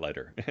looking for that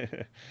lighter,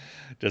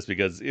 just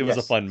because it was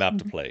a Yes. fun map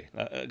to play.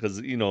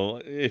 Because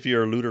if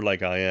you're a looter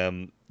like I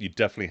am, you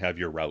definitely have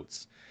your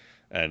routes,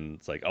 and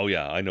it's like, oh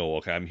yeah, I know.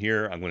 Okay, I'm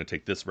here. I'm going to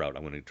take this route.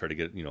 I'm going to try to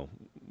get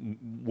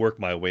work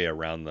my way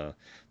around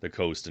the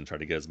coast and try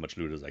to get as much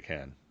loot as I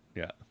can.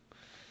 Yeah,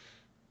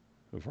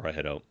 before I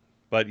head out.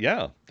 But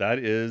yeah, that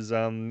is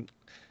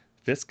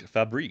Fisk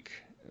Fabrique.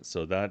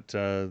 So that's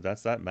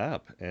that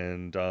map,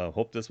 and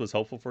hope this was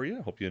helpful for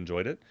you. Hope you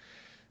enjoyed it.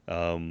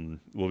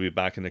 We'll be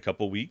back in a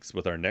couple weeks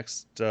with our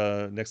next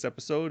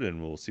episode,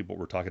 and we'll see what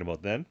we're talking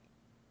about then.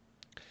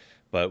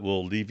 But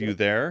we'll leave you Yep.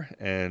 there,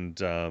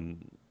 and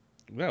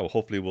yeah, well,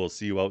 hopefully we'll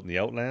see you out in the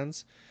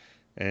Outlands.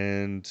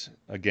 And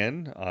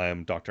again,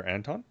 I'm Dr.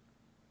 Anton.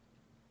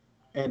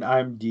 And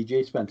I'm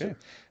DJ Spencer. Okay.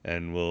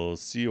 And we'll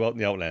see you out in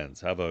the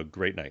Outlands. Have a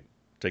great night.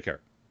 Take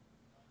care.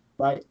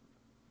 Bye.